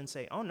person and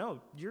say, oh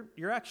no,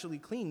 you're actually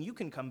clean, you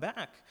can come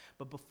back.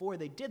 But before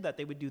they did that,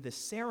 they would do this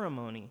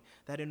ceremony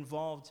that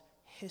involved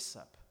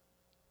hyssop.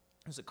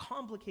 It was a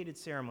complicated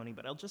ceremony,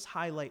 but I'll just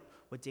highlight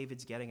what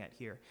David's getting at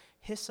here.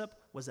 Hyssop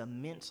was a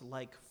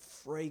mint-like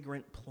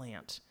fragrant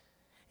plant,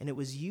 and it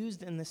was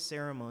used in this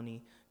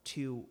ceremony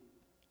to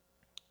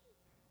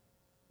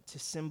to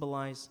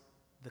symbolize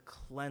the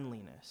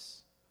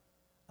cleanliness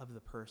of the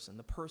person.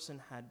 The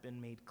person had been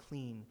made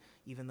clean,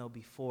 even though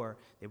before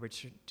they were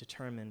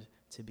determined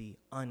to be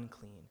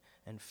unclean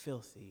and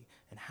filthy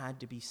and had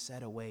to be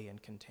set away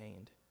and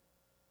contained.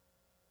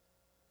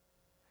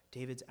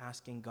 David's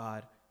asking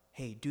God,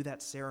 hey, do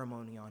that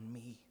ceremony on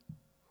me.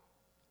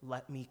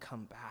 Let me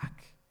come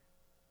back.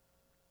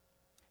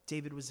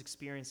 David was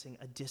experiencing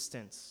a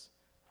distance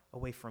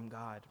away from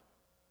God.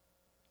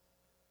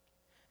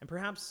 And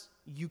perhaps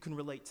you can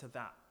relate to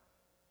that.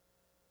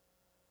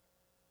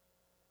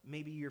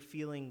 Maybe you're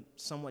feeling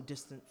somewhat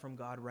distant from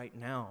God right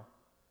now.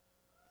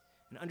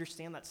 And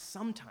understand that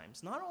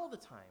sometimes, not all the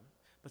time,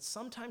 but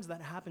sometimes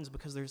that happens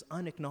because there's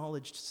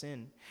unacknowledged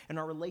sin. And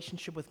our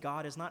relationship with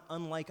God is not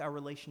unlike our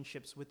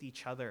relationships with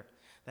each other,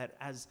 that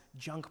as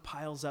junk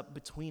piles up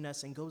between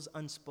us and goes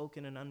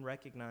unspoken and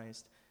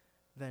unrecognized,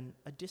 then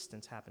a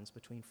distance happens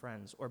between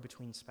friends or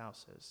between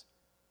spouses.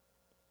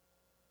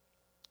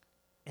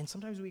 And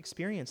sometimes we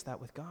experience that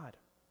with God.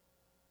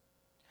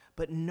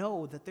 But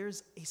know that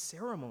there's a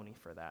ceremony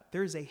for that.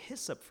 There's a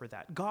hyssop for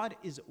that. God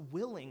is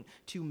willing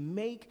to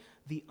make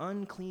the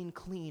unclean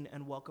clean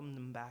and welcome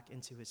them back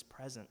into his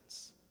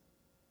presence.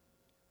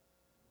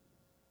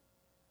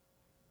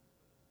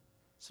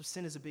 So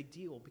sin is a big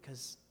deal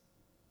because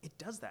it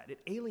does that.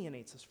 It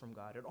alienates us from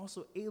God. It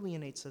also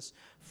alienates us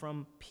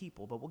from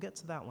people. But we'll get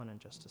to that one in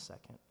just a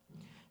second.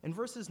 In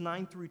verses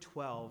 9 through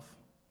 12,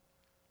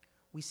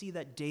 we see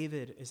that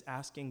David is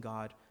asking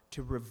God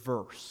to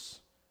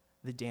reverse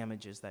the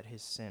damages that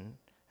his sin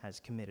has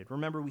committed.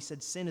 Remember, we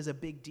said sin is a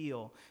big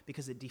deal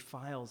because it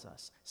defiles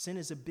us. Sin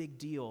is a big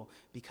deal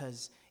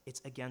because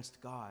it's against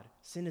God.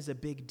 Sin is a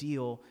big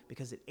deal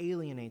because it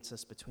alienates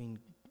us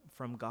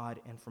from God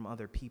and from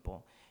other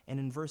people. And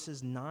in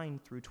verses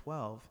 9 through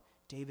 12,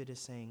 David is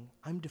saying,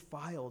 I'm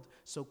defiled,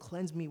 so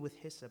cleanse me with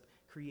hyssop,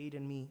 create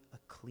in me a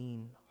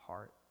clean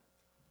heart.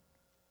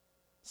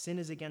 Sin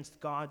is against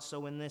God,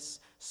 so in this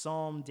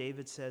psalm,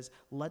 David says,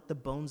 let the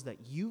bones that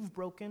you've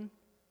broken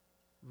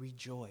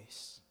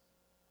rejoice.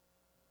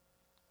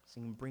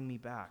 Saying, bring me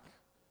back.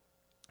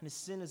 And his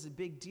sin is a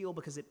big deal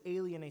because it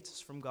alienates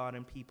us from God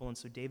and people. And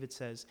so David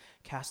says,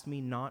 cast me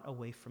not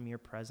away from your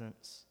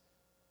presence.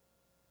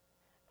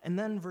 And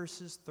then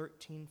verses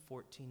 13,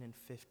 14, and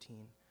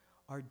 15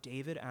 are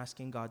David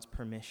asking God's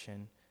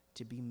permission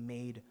to be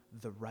made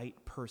the right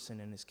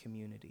person in his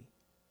community.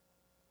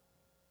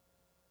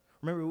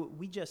 Remember,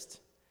 we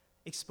just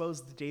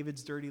exposed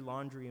David's dirty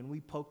laundry, and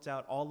we poked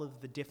out all of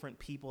the different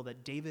people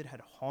that David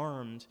had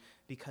harmed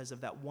because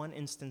of that one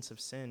instance of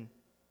sin.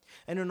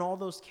 And in all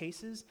those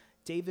cases,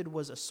 David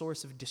was a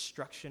source of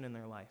destruction in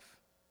their life.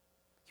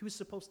 He was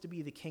supposed to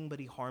be the king, but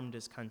he harmed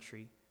his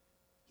country.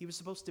 He was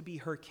supposed to be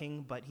her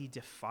king, but he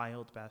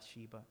defiled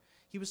Bathsheba.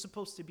 He was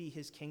supposed to be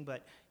his king,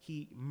 but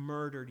he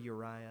murdered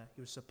Uriah.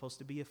 He was supposed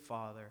to be a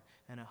father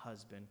and a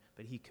husband,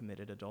 but he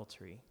committed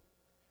adultery.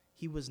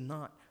 He was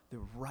not the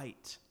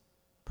right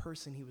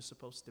person he was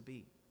supposed to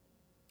be.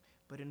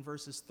 But in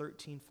verses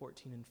 13,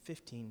 14, and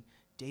 15,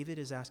 David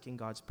is asking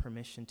God's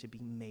permission to be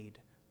made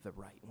the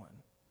right one.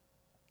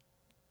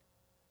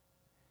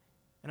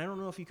 And I don't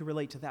know if you can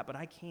relate to that, but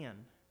I can.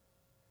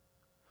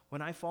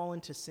 When I fall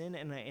into sin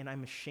and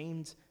I'm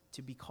ashamed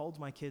to be called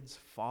my kid's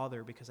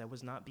father because I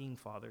was not being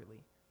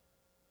fatherly,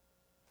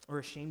 or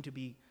ashamed to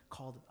be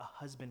called a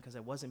husband because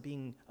I wasn't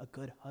being a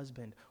good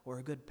husband or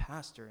a good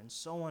pastor, and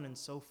so on and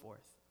so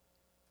forth.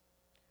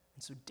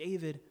 And so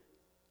David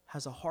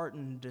has a heart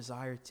and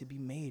desire to be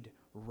made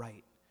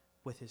right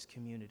with his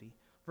community.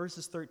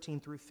 Verses 13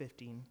 through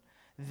 15.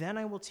 Then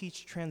I will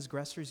teach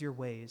transgressors your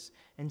ways,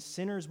 and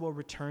sinners will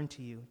return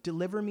to you.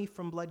 Deliver me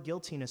from blood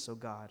guiltiness, O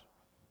God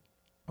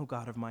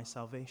of my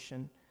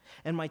salvation.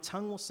 And my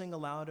tongue will sing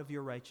aloud of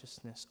your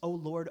righteousness. O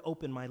Lord,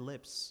 open my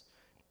lips,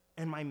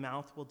 and my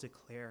mouth will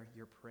declare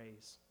your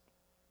praise.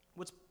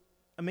 What's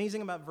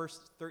amazing about verse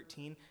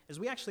 13 is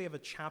we actually have a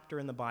chapter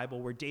in the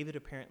Bible where David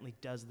apparently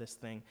does this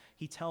thing.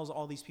 He tells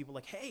all these people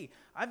like, hey,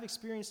 I've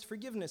experienced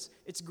forgiveness.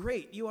 It's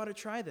great. You ought to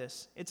try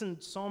this. It's in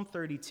Psalm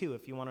 32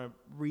 if you want to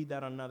read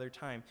that another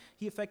time.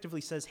 He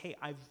effectively says, hey,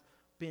 I've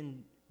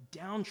been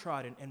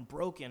downtrodden and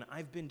broken.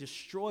 I've been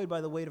destroyed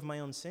by the weight of my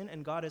own sin,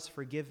 and God has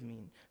forgiven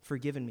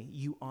me.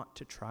 You ought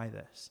to try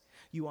this.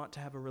 You ought to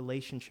have a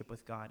relationship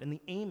with God. And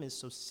the aim is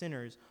so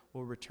sinners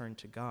will return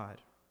to God.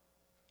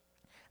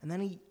 And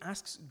then he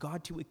asks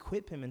God to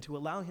equip him and to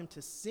allow him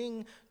to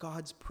sing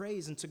God's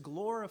praise and to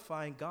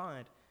glorify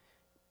God.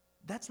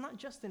 That's not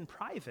just in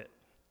private.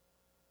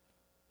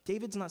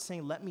 David's not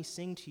saying, let me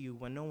sing to you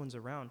when no one's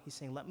around. He's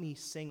saying, let me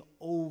sing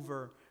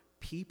over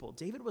people.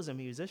 David was a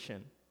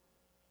musician.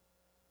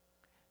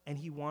 And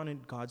he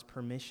wanted God's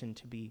permission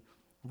to be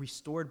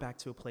restored back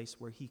to a place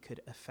where he could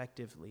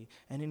effectively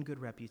and in good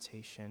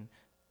reputation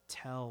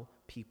tell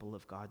people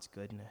of God's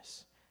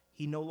goodness.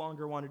 He no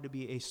longer wanted to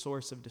be a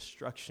source of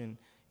destruction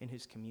in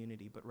his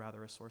community, but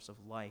rather a source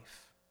of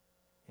life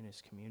in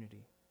his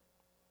community.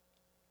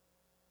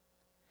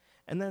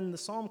 And then the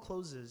psalm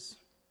closes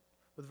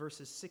with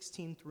verses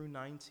 16 through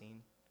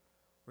 19,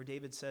 where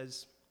David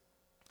says,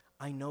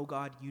 I know,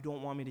 God, you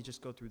don't want me to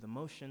just go through the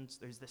motions.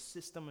 There's this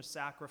system of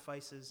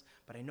sacrifices,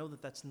 but I know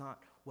that that's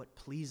not what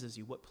pleases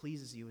you. What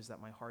pleases you is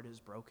that my heart is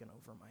broken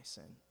over my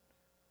sin.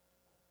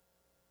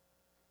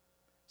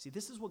 See,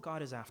 this is what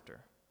God is after.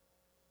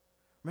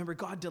 Remember,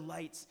 God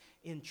delights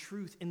in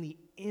truth, in the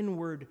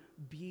inward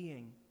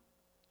being.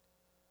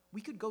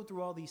 We could go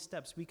through all these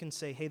steps. We can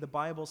say, hey, the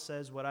Bible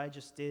says what I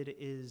just did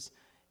is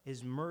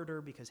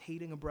murder because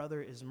hating a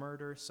brother is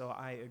murder, so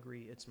I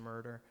agree it's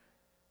murder.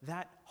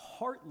 That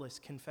heartless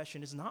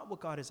confession is not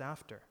what God is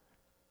after.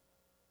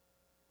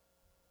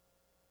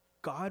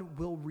 God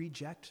will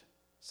reject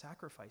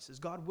sacrifices.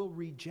 God will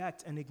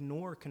reject and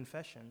ignore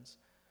confessions.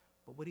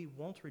 But what he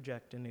won't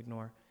reject and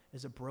ignore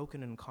is a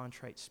broken and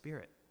contrite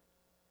spirit.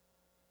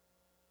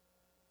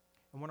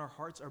 And when our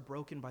hearts are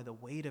broken by the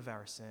weight of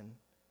our sin,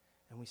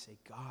 and we say,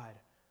 God,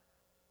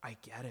 I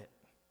get it,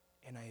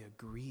 and I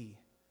agree.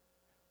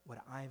 What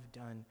I've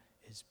done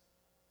is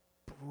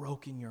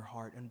broken your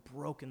heart and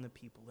broken the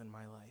people in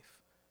my life.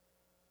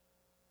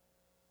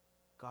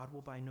 God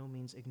will by no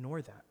means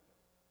ignore that.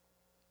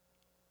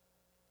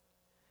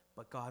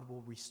 But God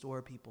will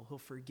restore people, he'll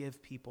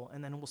forgive people,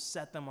 and then will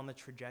set them on the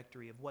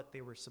trajectory of what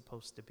they were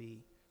supposed to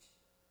be.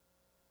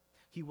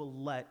 He will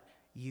let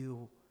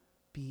you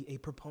be a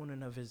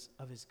proponent of his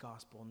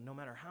gospel, no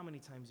matter how many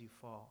times you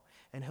fall.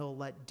 And he'll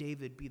let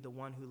David be the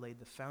one who laid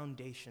the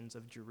foundations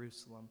of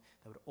Jerusalem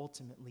that would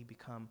ultimately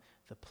become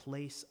the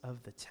place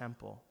of the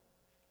temple.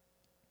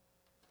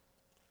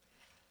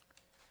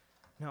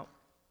 Now,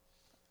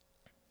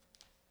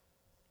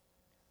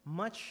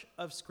 much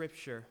of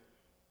Scripture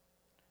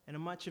and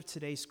much of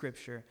today's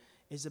Scripture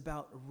is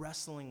about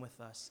wrestling with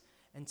us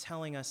and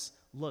telling us,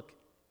 look,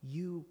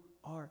 you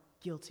are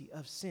guilty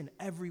of sin.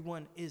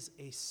 Everyone is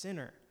a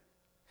sinner.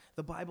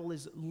 The Bible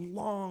is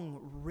long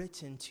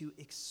written to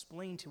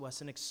explain to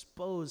us and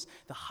expose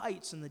the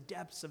heights and the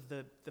depths of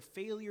the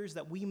failures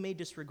that we may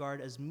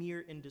disregard as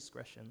mere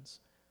indiscretions.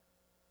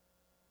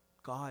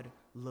 God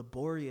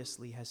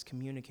laboriously has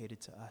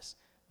communicated to us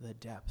the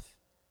depth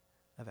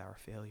of our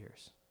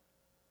failures.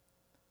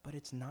 But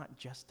it's not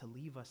just to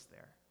leave us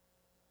there.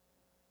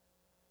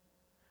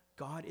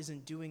 God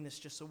isn't doing this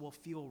just so we'll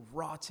feel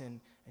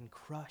rotten and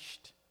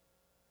crushed.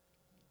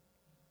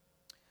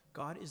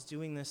 God is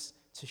doing this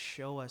to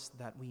show us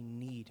that we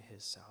need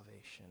his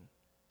salvation.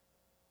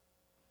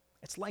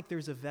 It's like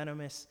there's a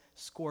venomous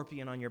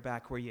scorpion on your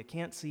back where you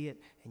can't see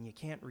it and you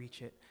can't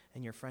reach it,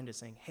 and your friend is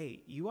saying,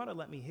 hey, you ought to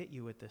let me hit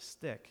you with this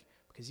stick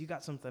because you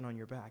got something on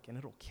your back and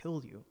it'll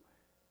kill you.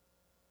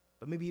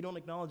 But maybe you don't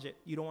acknowledge it.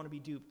 You don't want to be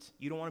duped.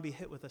 You don't want to be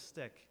hit with a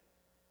stick.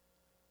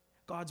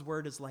 God's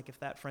word is like if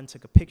that friend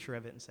took a picture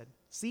of it and said,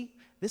 see,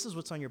 this is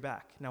what's on your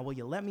back. Now, will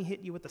you let me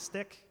hit you with the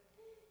stick?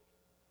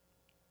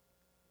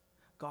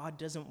 God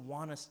doesn't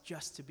want us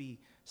just to be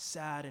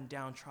sad and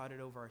downtrodden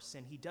over our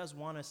sin. He does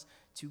want us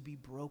to be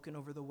broken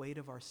over the weight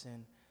of our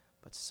sin,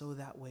 but so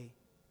that way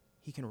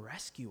he can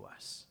rescue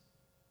us.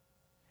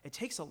 It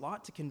takes a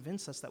lot to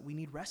convince us that we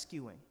need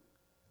rescuing.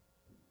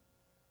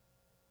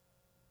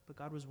 But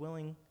God was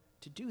willing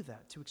to do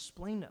that, to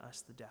explain to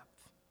us the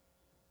depth.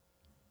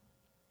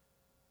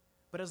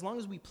 But as long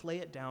as we play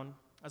it down,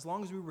 as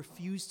long as we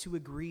refuse to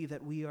agree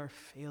that we are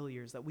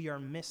failures, that we are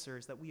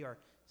missers, that we are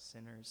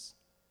sinners,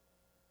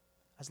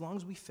 as long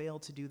as we fail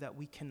to do that,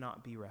 we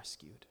cannot be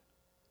rescued.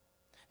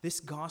 This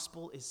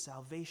gospel is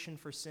salvation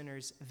for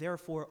sinners,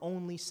 therefore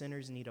only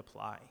sinners need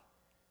apply.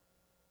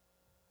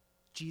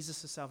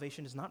 Jesus'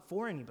 salvation is not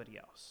for anybody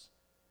else.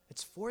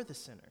 It's for the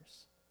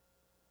sinners.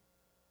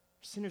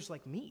 Sinners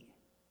like me.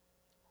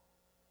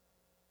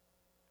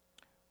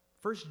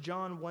 1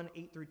 John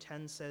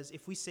 1:8-10 says,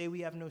 if we say we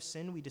have no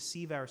sin, we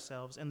deceive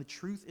ourselves, and the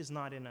truth is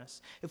not in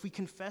us. If we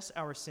confess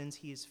our sins,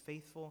 he is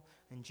faithful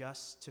and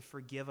just to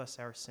forgive us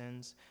our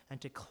sins and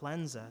to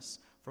cleanse us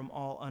from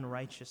all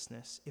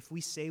unrighteousness. If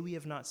we say we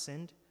have not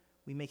sinned,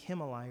 we make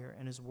him a liar,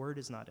 and his word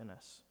is not in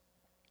us.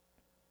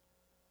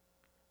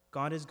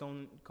 God has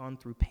gone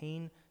through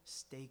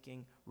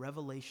painstaking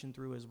revelation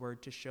through his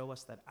word to show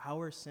us that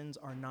our sins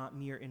are not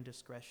mere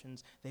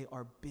indiscretions. They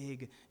are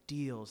big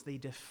deals. They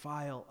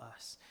defile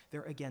us.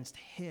 They're against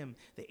him.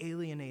 They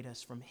alienate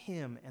us from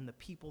him and the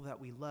people that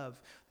we love.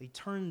 They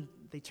turn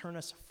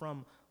us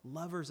from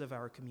lovers of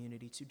our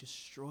community to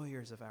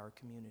destroyers of our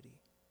community.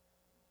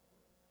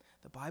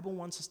 The Bible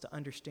wants us to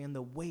understand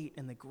the weight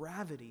and the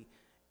gravity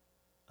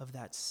of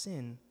that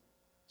sin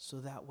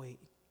so that way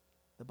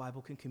the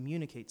Bible can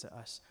communicate to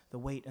us the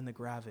weight and the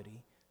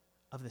gravity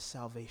of the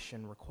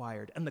salvation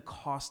required and the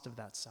cost of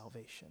that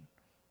salvation.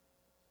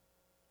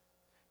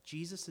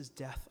 Jesus'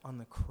 death on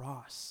the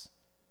cross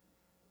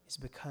is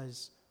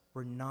because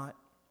we're not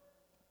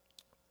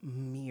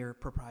mere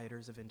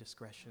proprietors of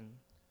indiscretion,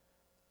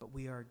 but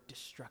we are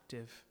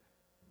destructive.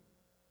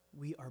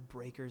 We are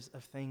breakers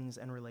of things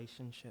and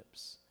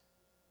relationships.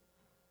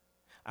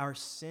 Our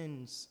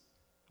sins,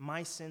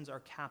 my sins,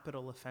 are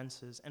capital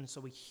offenses, and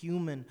so a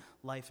human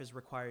life is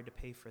required to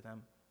pay for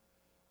them.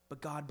 But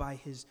God, by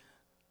his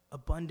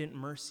abundant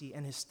mercy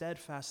and his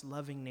steadfast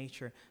loving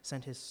nature,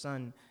 sent his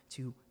son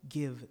to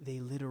give the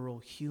literal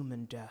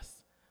human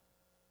death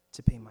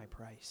to pay my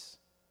price.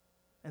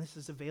 And this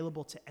is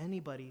available to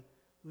anybody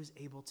who is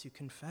able to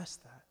confess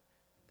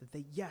that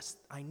they, yes,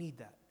 I need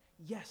that.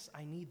 Yes,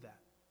 I need that.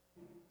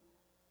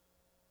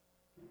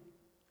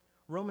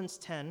 Romans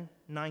 10,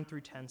 9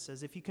 through 10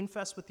 says, if you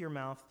confess with your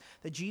mouth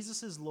that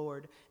Jesus is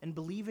Lord and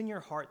believe in your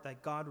heart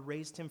that God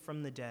raised him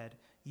from the dead,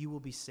 you will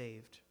be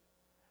saved.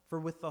 For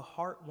with the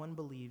heart one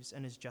believes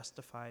and is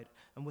justified,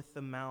 and with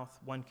the mouth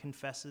one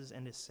confesses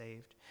and is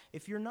saved.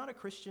 If you're not a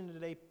Christian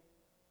today,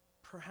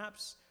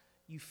 perhaps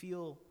you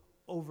feel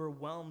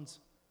overwhelmed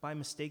by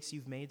mistakes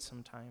you've made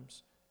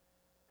sometimes.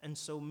 And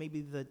so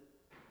maybe the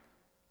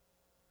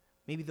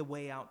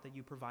way out that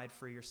you provide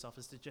for yourself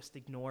is to just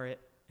ignore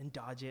it and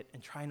dodge it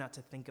and try not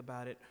to think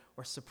about it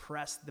or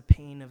suppress the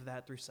pain of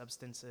that through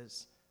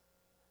substances.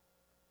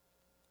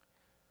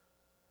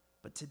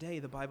 But today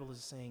the Bible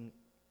is saying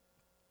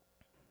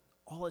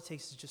all it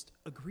takes is just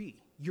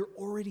agree. You're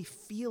already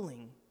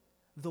feeling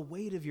the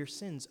weight of your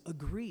sins.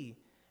 Agree.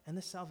 And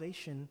the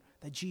salvation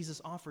that Jesus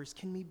offers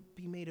can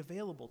be made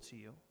available to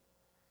you.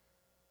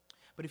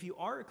 But if you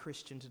are a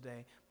Christian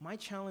today, my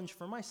challenge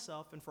for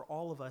myself and for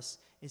all of us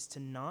is to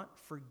not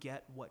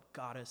forget what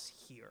got us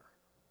here.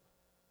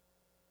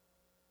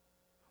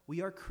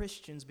 We are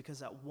Christians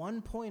because at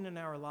one point in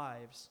our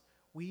lives,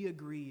 we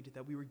agreed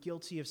that we were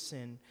guilty of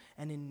sin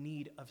and in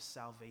need of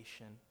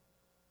salvation.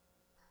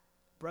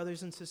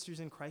 Brothers and sisters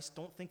in Christ,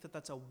 don't think that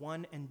that's a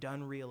one and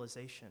done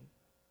realization.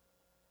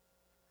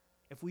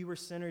 If we were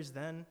sinners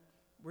then,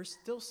 we're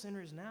still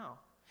sinners now.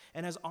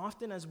 And as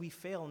often as we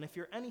fail, and if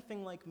you're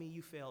anything like me,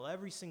 you fail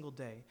every single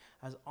day,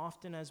 as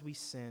often as we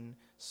sin,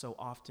 so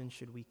often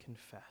should we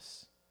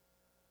confess.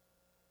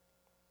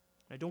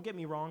 Now, don't get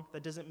me wrong,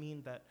 that doesn't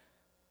mean that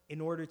in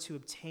order to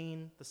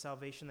obtain the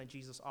salvation that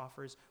Jesus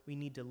offers, we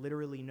need to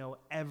literally know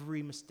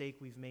every mistake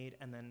we've made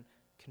and then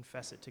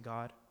confess it to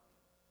God.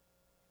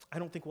 I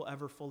don't think we'll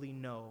ever fully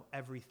know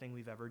everything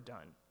we've ever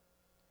done.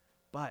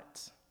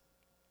 But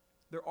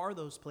there are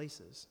those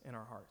places in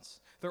our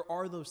hearts. There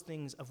are those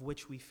things of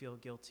which we feel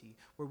guilty,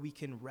 where we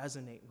can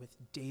resonate with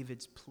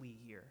David's plea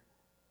here.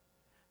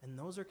 And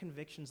those are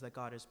convictions that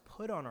God has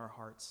put on our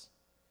hearts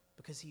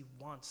because he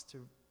wants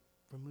to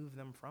remove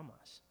them from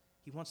us.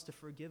 He wants to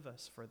forgive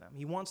us for them.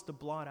 He wants to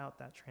blot out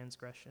that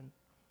transgression.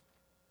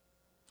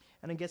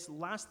 And I guess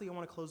lastly, I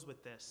want to close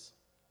with this.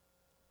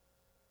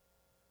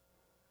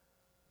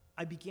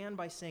 I began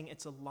by saying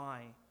it's a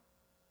lie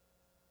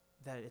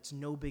that it's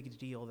no big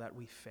deal that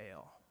we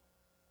fail.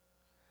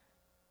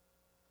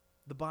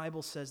 The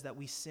Bible says that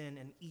we sin,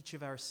 and each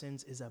of our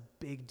sins is a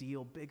big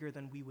deal, bigger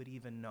than we would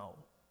even know.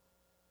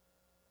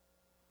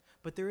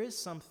 But there is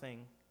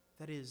something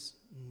that is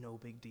no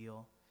big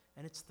deal,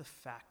 and it's the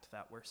fact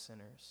that we're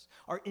sinners.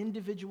 Our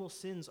individual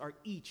sins are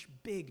each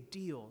big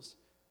deals,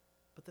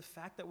 but the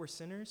fact that we're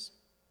sinners,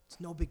 it's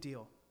no big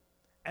deal.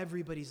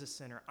 Everybody's a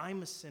sinner.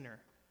 I'm a sinner.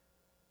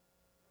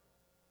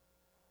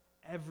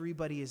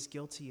 Everybody is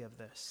guilty of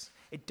this.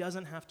 It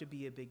doesn't have to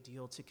be a big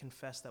deal to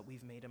confess that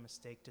we've made a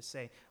mistake, to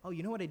say, oh,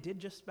 you know what I did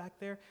just back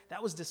there?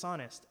 That was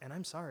dishonest, and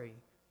I'm sorry.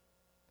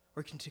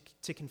 Or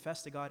to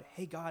confess to God,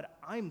 hey, God,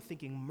 I'm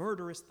thinking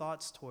murderous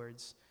thoughts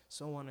towards,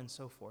 so on and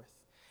so forth.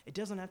 It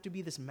doesn't have to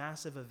be this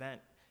massive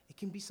event. It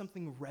can be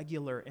something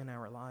regular in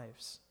our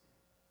lives.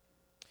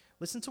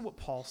 Listen to what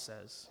Paul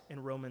says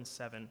in Romans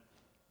 7.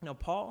 Now,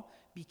 Paul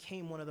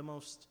became one of the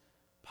most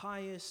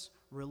pious,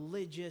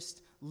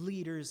 religious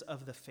leaders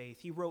of the faith.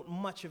 He wrote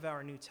much of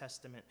our New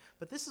Testament.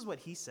 But this is what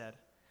he said.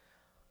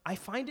 I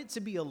find it to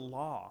be a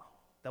law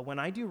that when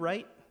I do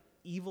right,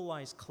 evil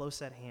lies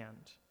close at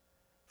hand.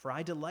 For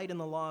I delight in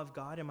the law of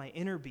God in my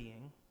inner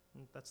being.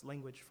 That's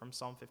language from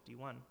Psalm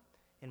 51.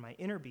 In my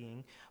inner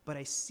being, but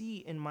I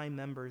see in my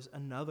members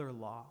another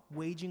law,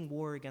 waging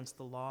war against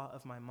the law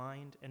of my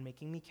mind and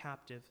making me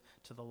captive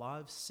to the law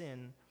of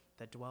sin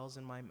that dwells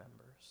in my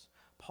members.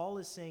 Paul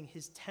is saying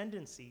his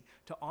tendency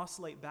to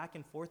oscillate back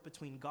and forth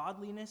between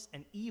godliness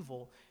and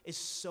evil is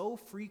so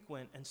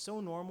frequent and so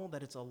normal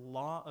that it's a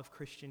law of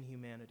Christian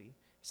humanity.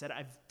 He said,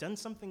 I've done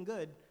something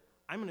good,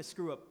 I'm going to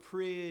screw up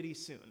pretty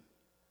soon.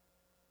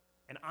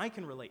 And I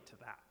can relate to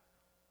that.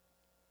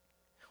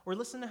 Or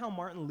listen to how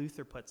Martin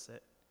Luther puts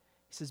it.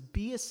 He says,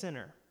 be a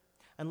sinner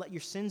and let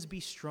your sins be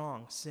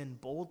strong, sin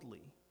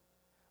boldly,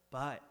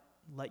 but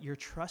let your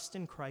trust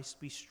in Christ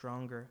be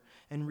stronger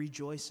and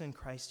rejoice in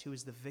Christ who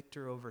is the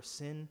victor over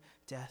sin,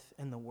 death,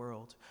 and the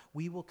world.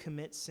 We will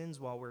commit sins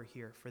while we're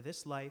here, for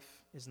this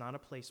life is not a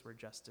place where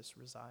justice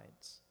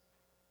resides.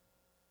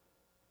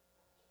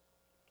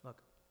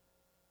 Look,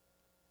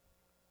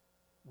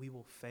 we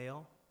will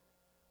fail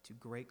to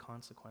great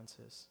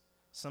consequences.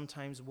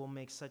 Sometimes we'll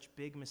make such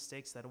big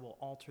mistakes that it will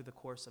alter the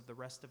course of the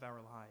rest of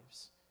our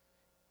lives.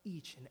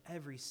 Each and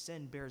every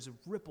sin bears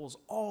ripples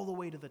all the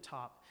way to the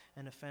top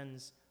and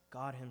offends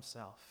God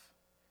himself.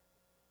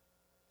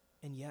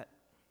 And yet,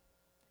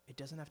 it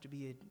doesn't have to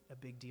be a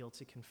big deal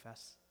to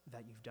confess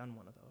that you've done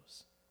one of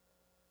those.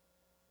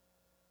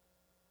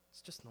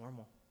 It's just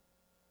normal.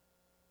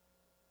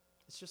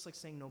 It's just like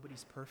saying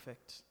nobody's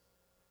perfect.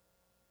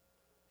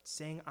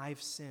 Saying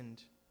I've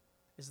sinned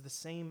is the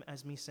same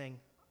as me saying,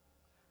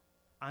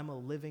 I'm a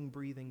living,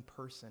 breathing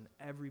person.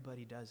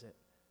 Everybody does it.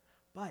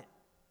 But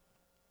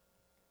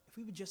if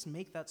we would just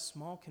make that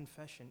small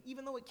confession,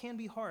 even though it can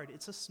be hard,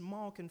 it's a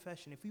small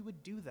confession. If we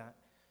would do that,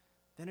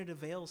 then it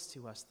avails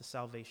to us the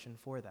salvation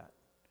for that.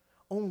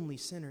 Only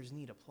sinners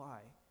need apply.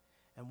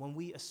 And when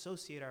we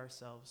associate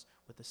ourselves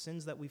with the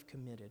sins that we've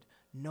committed,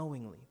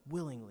 knowingly,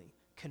 willingly,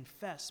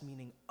 confess,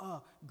 meaning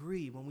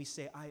agree, when we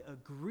say, I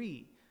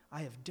agree,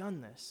 I have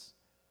done this,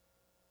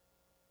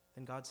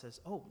 then God says,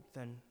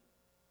 then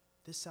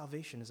this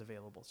salvation is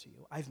available to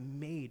you. I've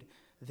made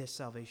this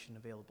salvation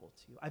available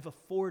to you. I've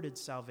afforded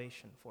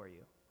salvation for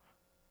you.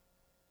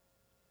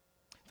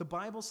 The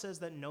Bible says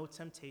that no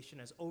temptation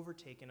has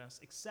overtaken us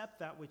except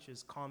that which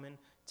is common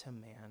to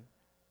man.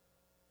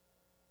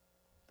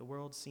 The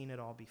world's seen it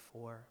all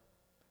before.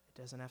 It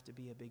doesn't have to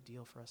be a big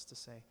deal for us to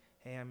say,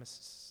 hey, I'm a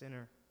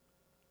sinner.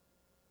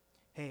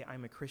 Hey,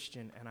 I'm a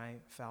Christian and I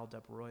fouled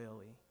up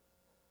royally.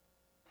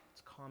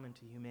 It's common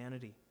to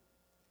humanity.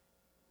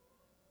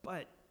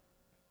 But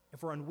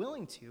if we're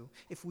unwilling to,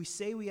 if we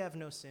say we have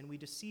no sin, we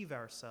deceive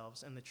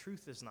ourselves and the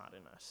truth is not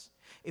in us.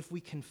 If we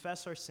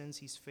confess our sins,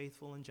 he's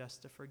faithful and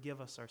just to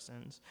forgive us our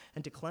sins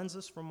and to cleanse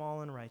us from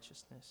all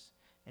unrighteousness.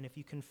 And if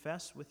you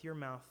confess with your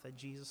mouth that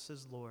Jesus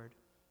is Lord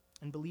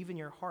and believe in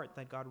your heart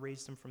that God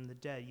raised him from the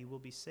dead, you will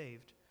be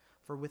saved.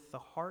 For with the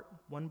heart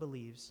one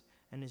believes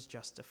and is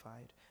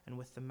justified, and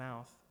with the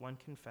mouth one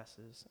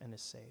confesses and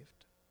is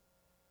saved.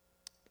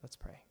 Let's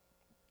pray.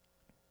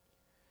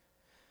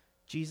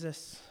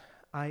 Jesus,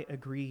 I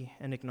agree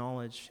and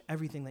acknowledge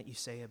everything that you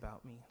say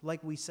about me.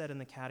 Like we said in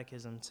the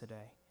catechism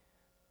today,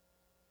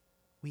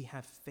 we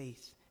have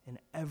faith in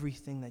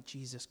everything that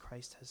Jesus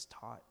Christ has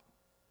taught.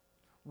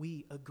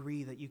 We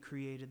agree that you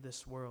created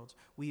this world.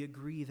 We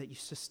agree that you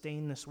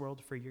sustain this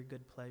world for your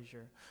good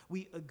pleasure.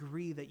 We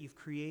agree that you've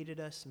created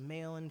us,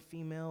 male and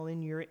female,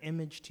 in your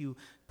image to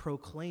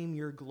proclaim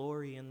your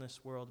glory in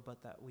this world,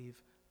 but that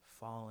we've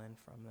fallen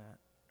from that.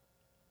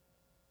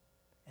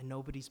 And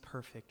nobody's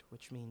perfect,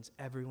 which means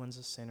everyone's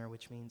a sinner,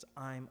 which means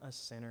I'm a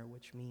sinner,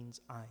 which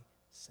means I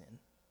sin.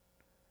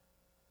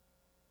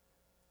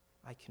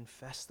 I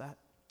confess that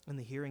in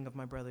the hearing of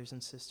my brothers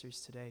and sisters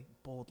today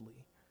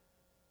boldly,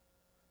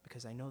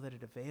 because I know that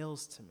it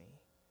avails to me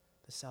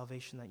the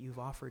salvation that you've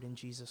offered in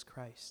Jesus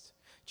Christ.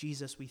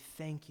 Jesus, we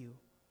thank you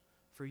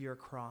for your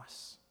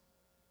cross,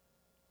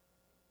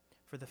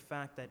 for the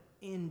fact that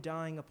in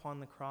dying upon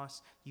the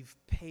cross, you've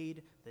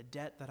paid the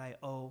debt that I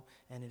owe,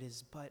 and it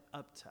is but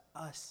up to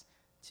us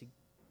to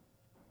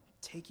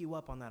take you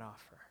up on that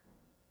offer.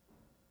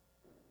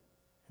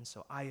 And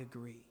so I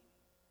agree.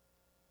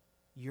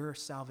 Your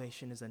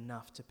salvation is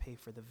enough to pay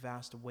for the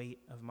vast weight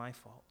of my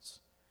faults.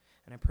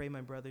 And I pray my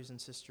brothers and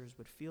sisters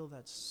would feel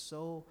that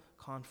so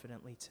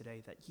confidently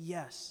today, that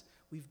yes,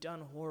 we've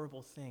done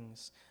horrible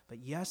things, but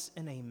yes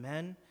and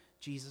amen,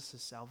 Jesus'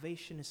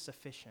 salvation is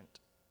sufficient.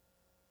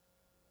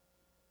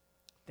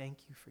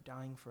 Thank you for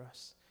dying for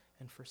us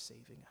and for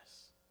saving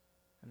us.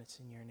 And it's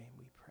in your name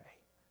we pray.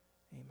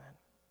 Amen.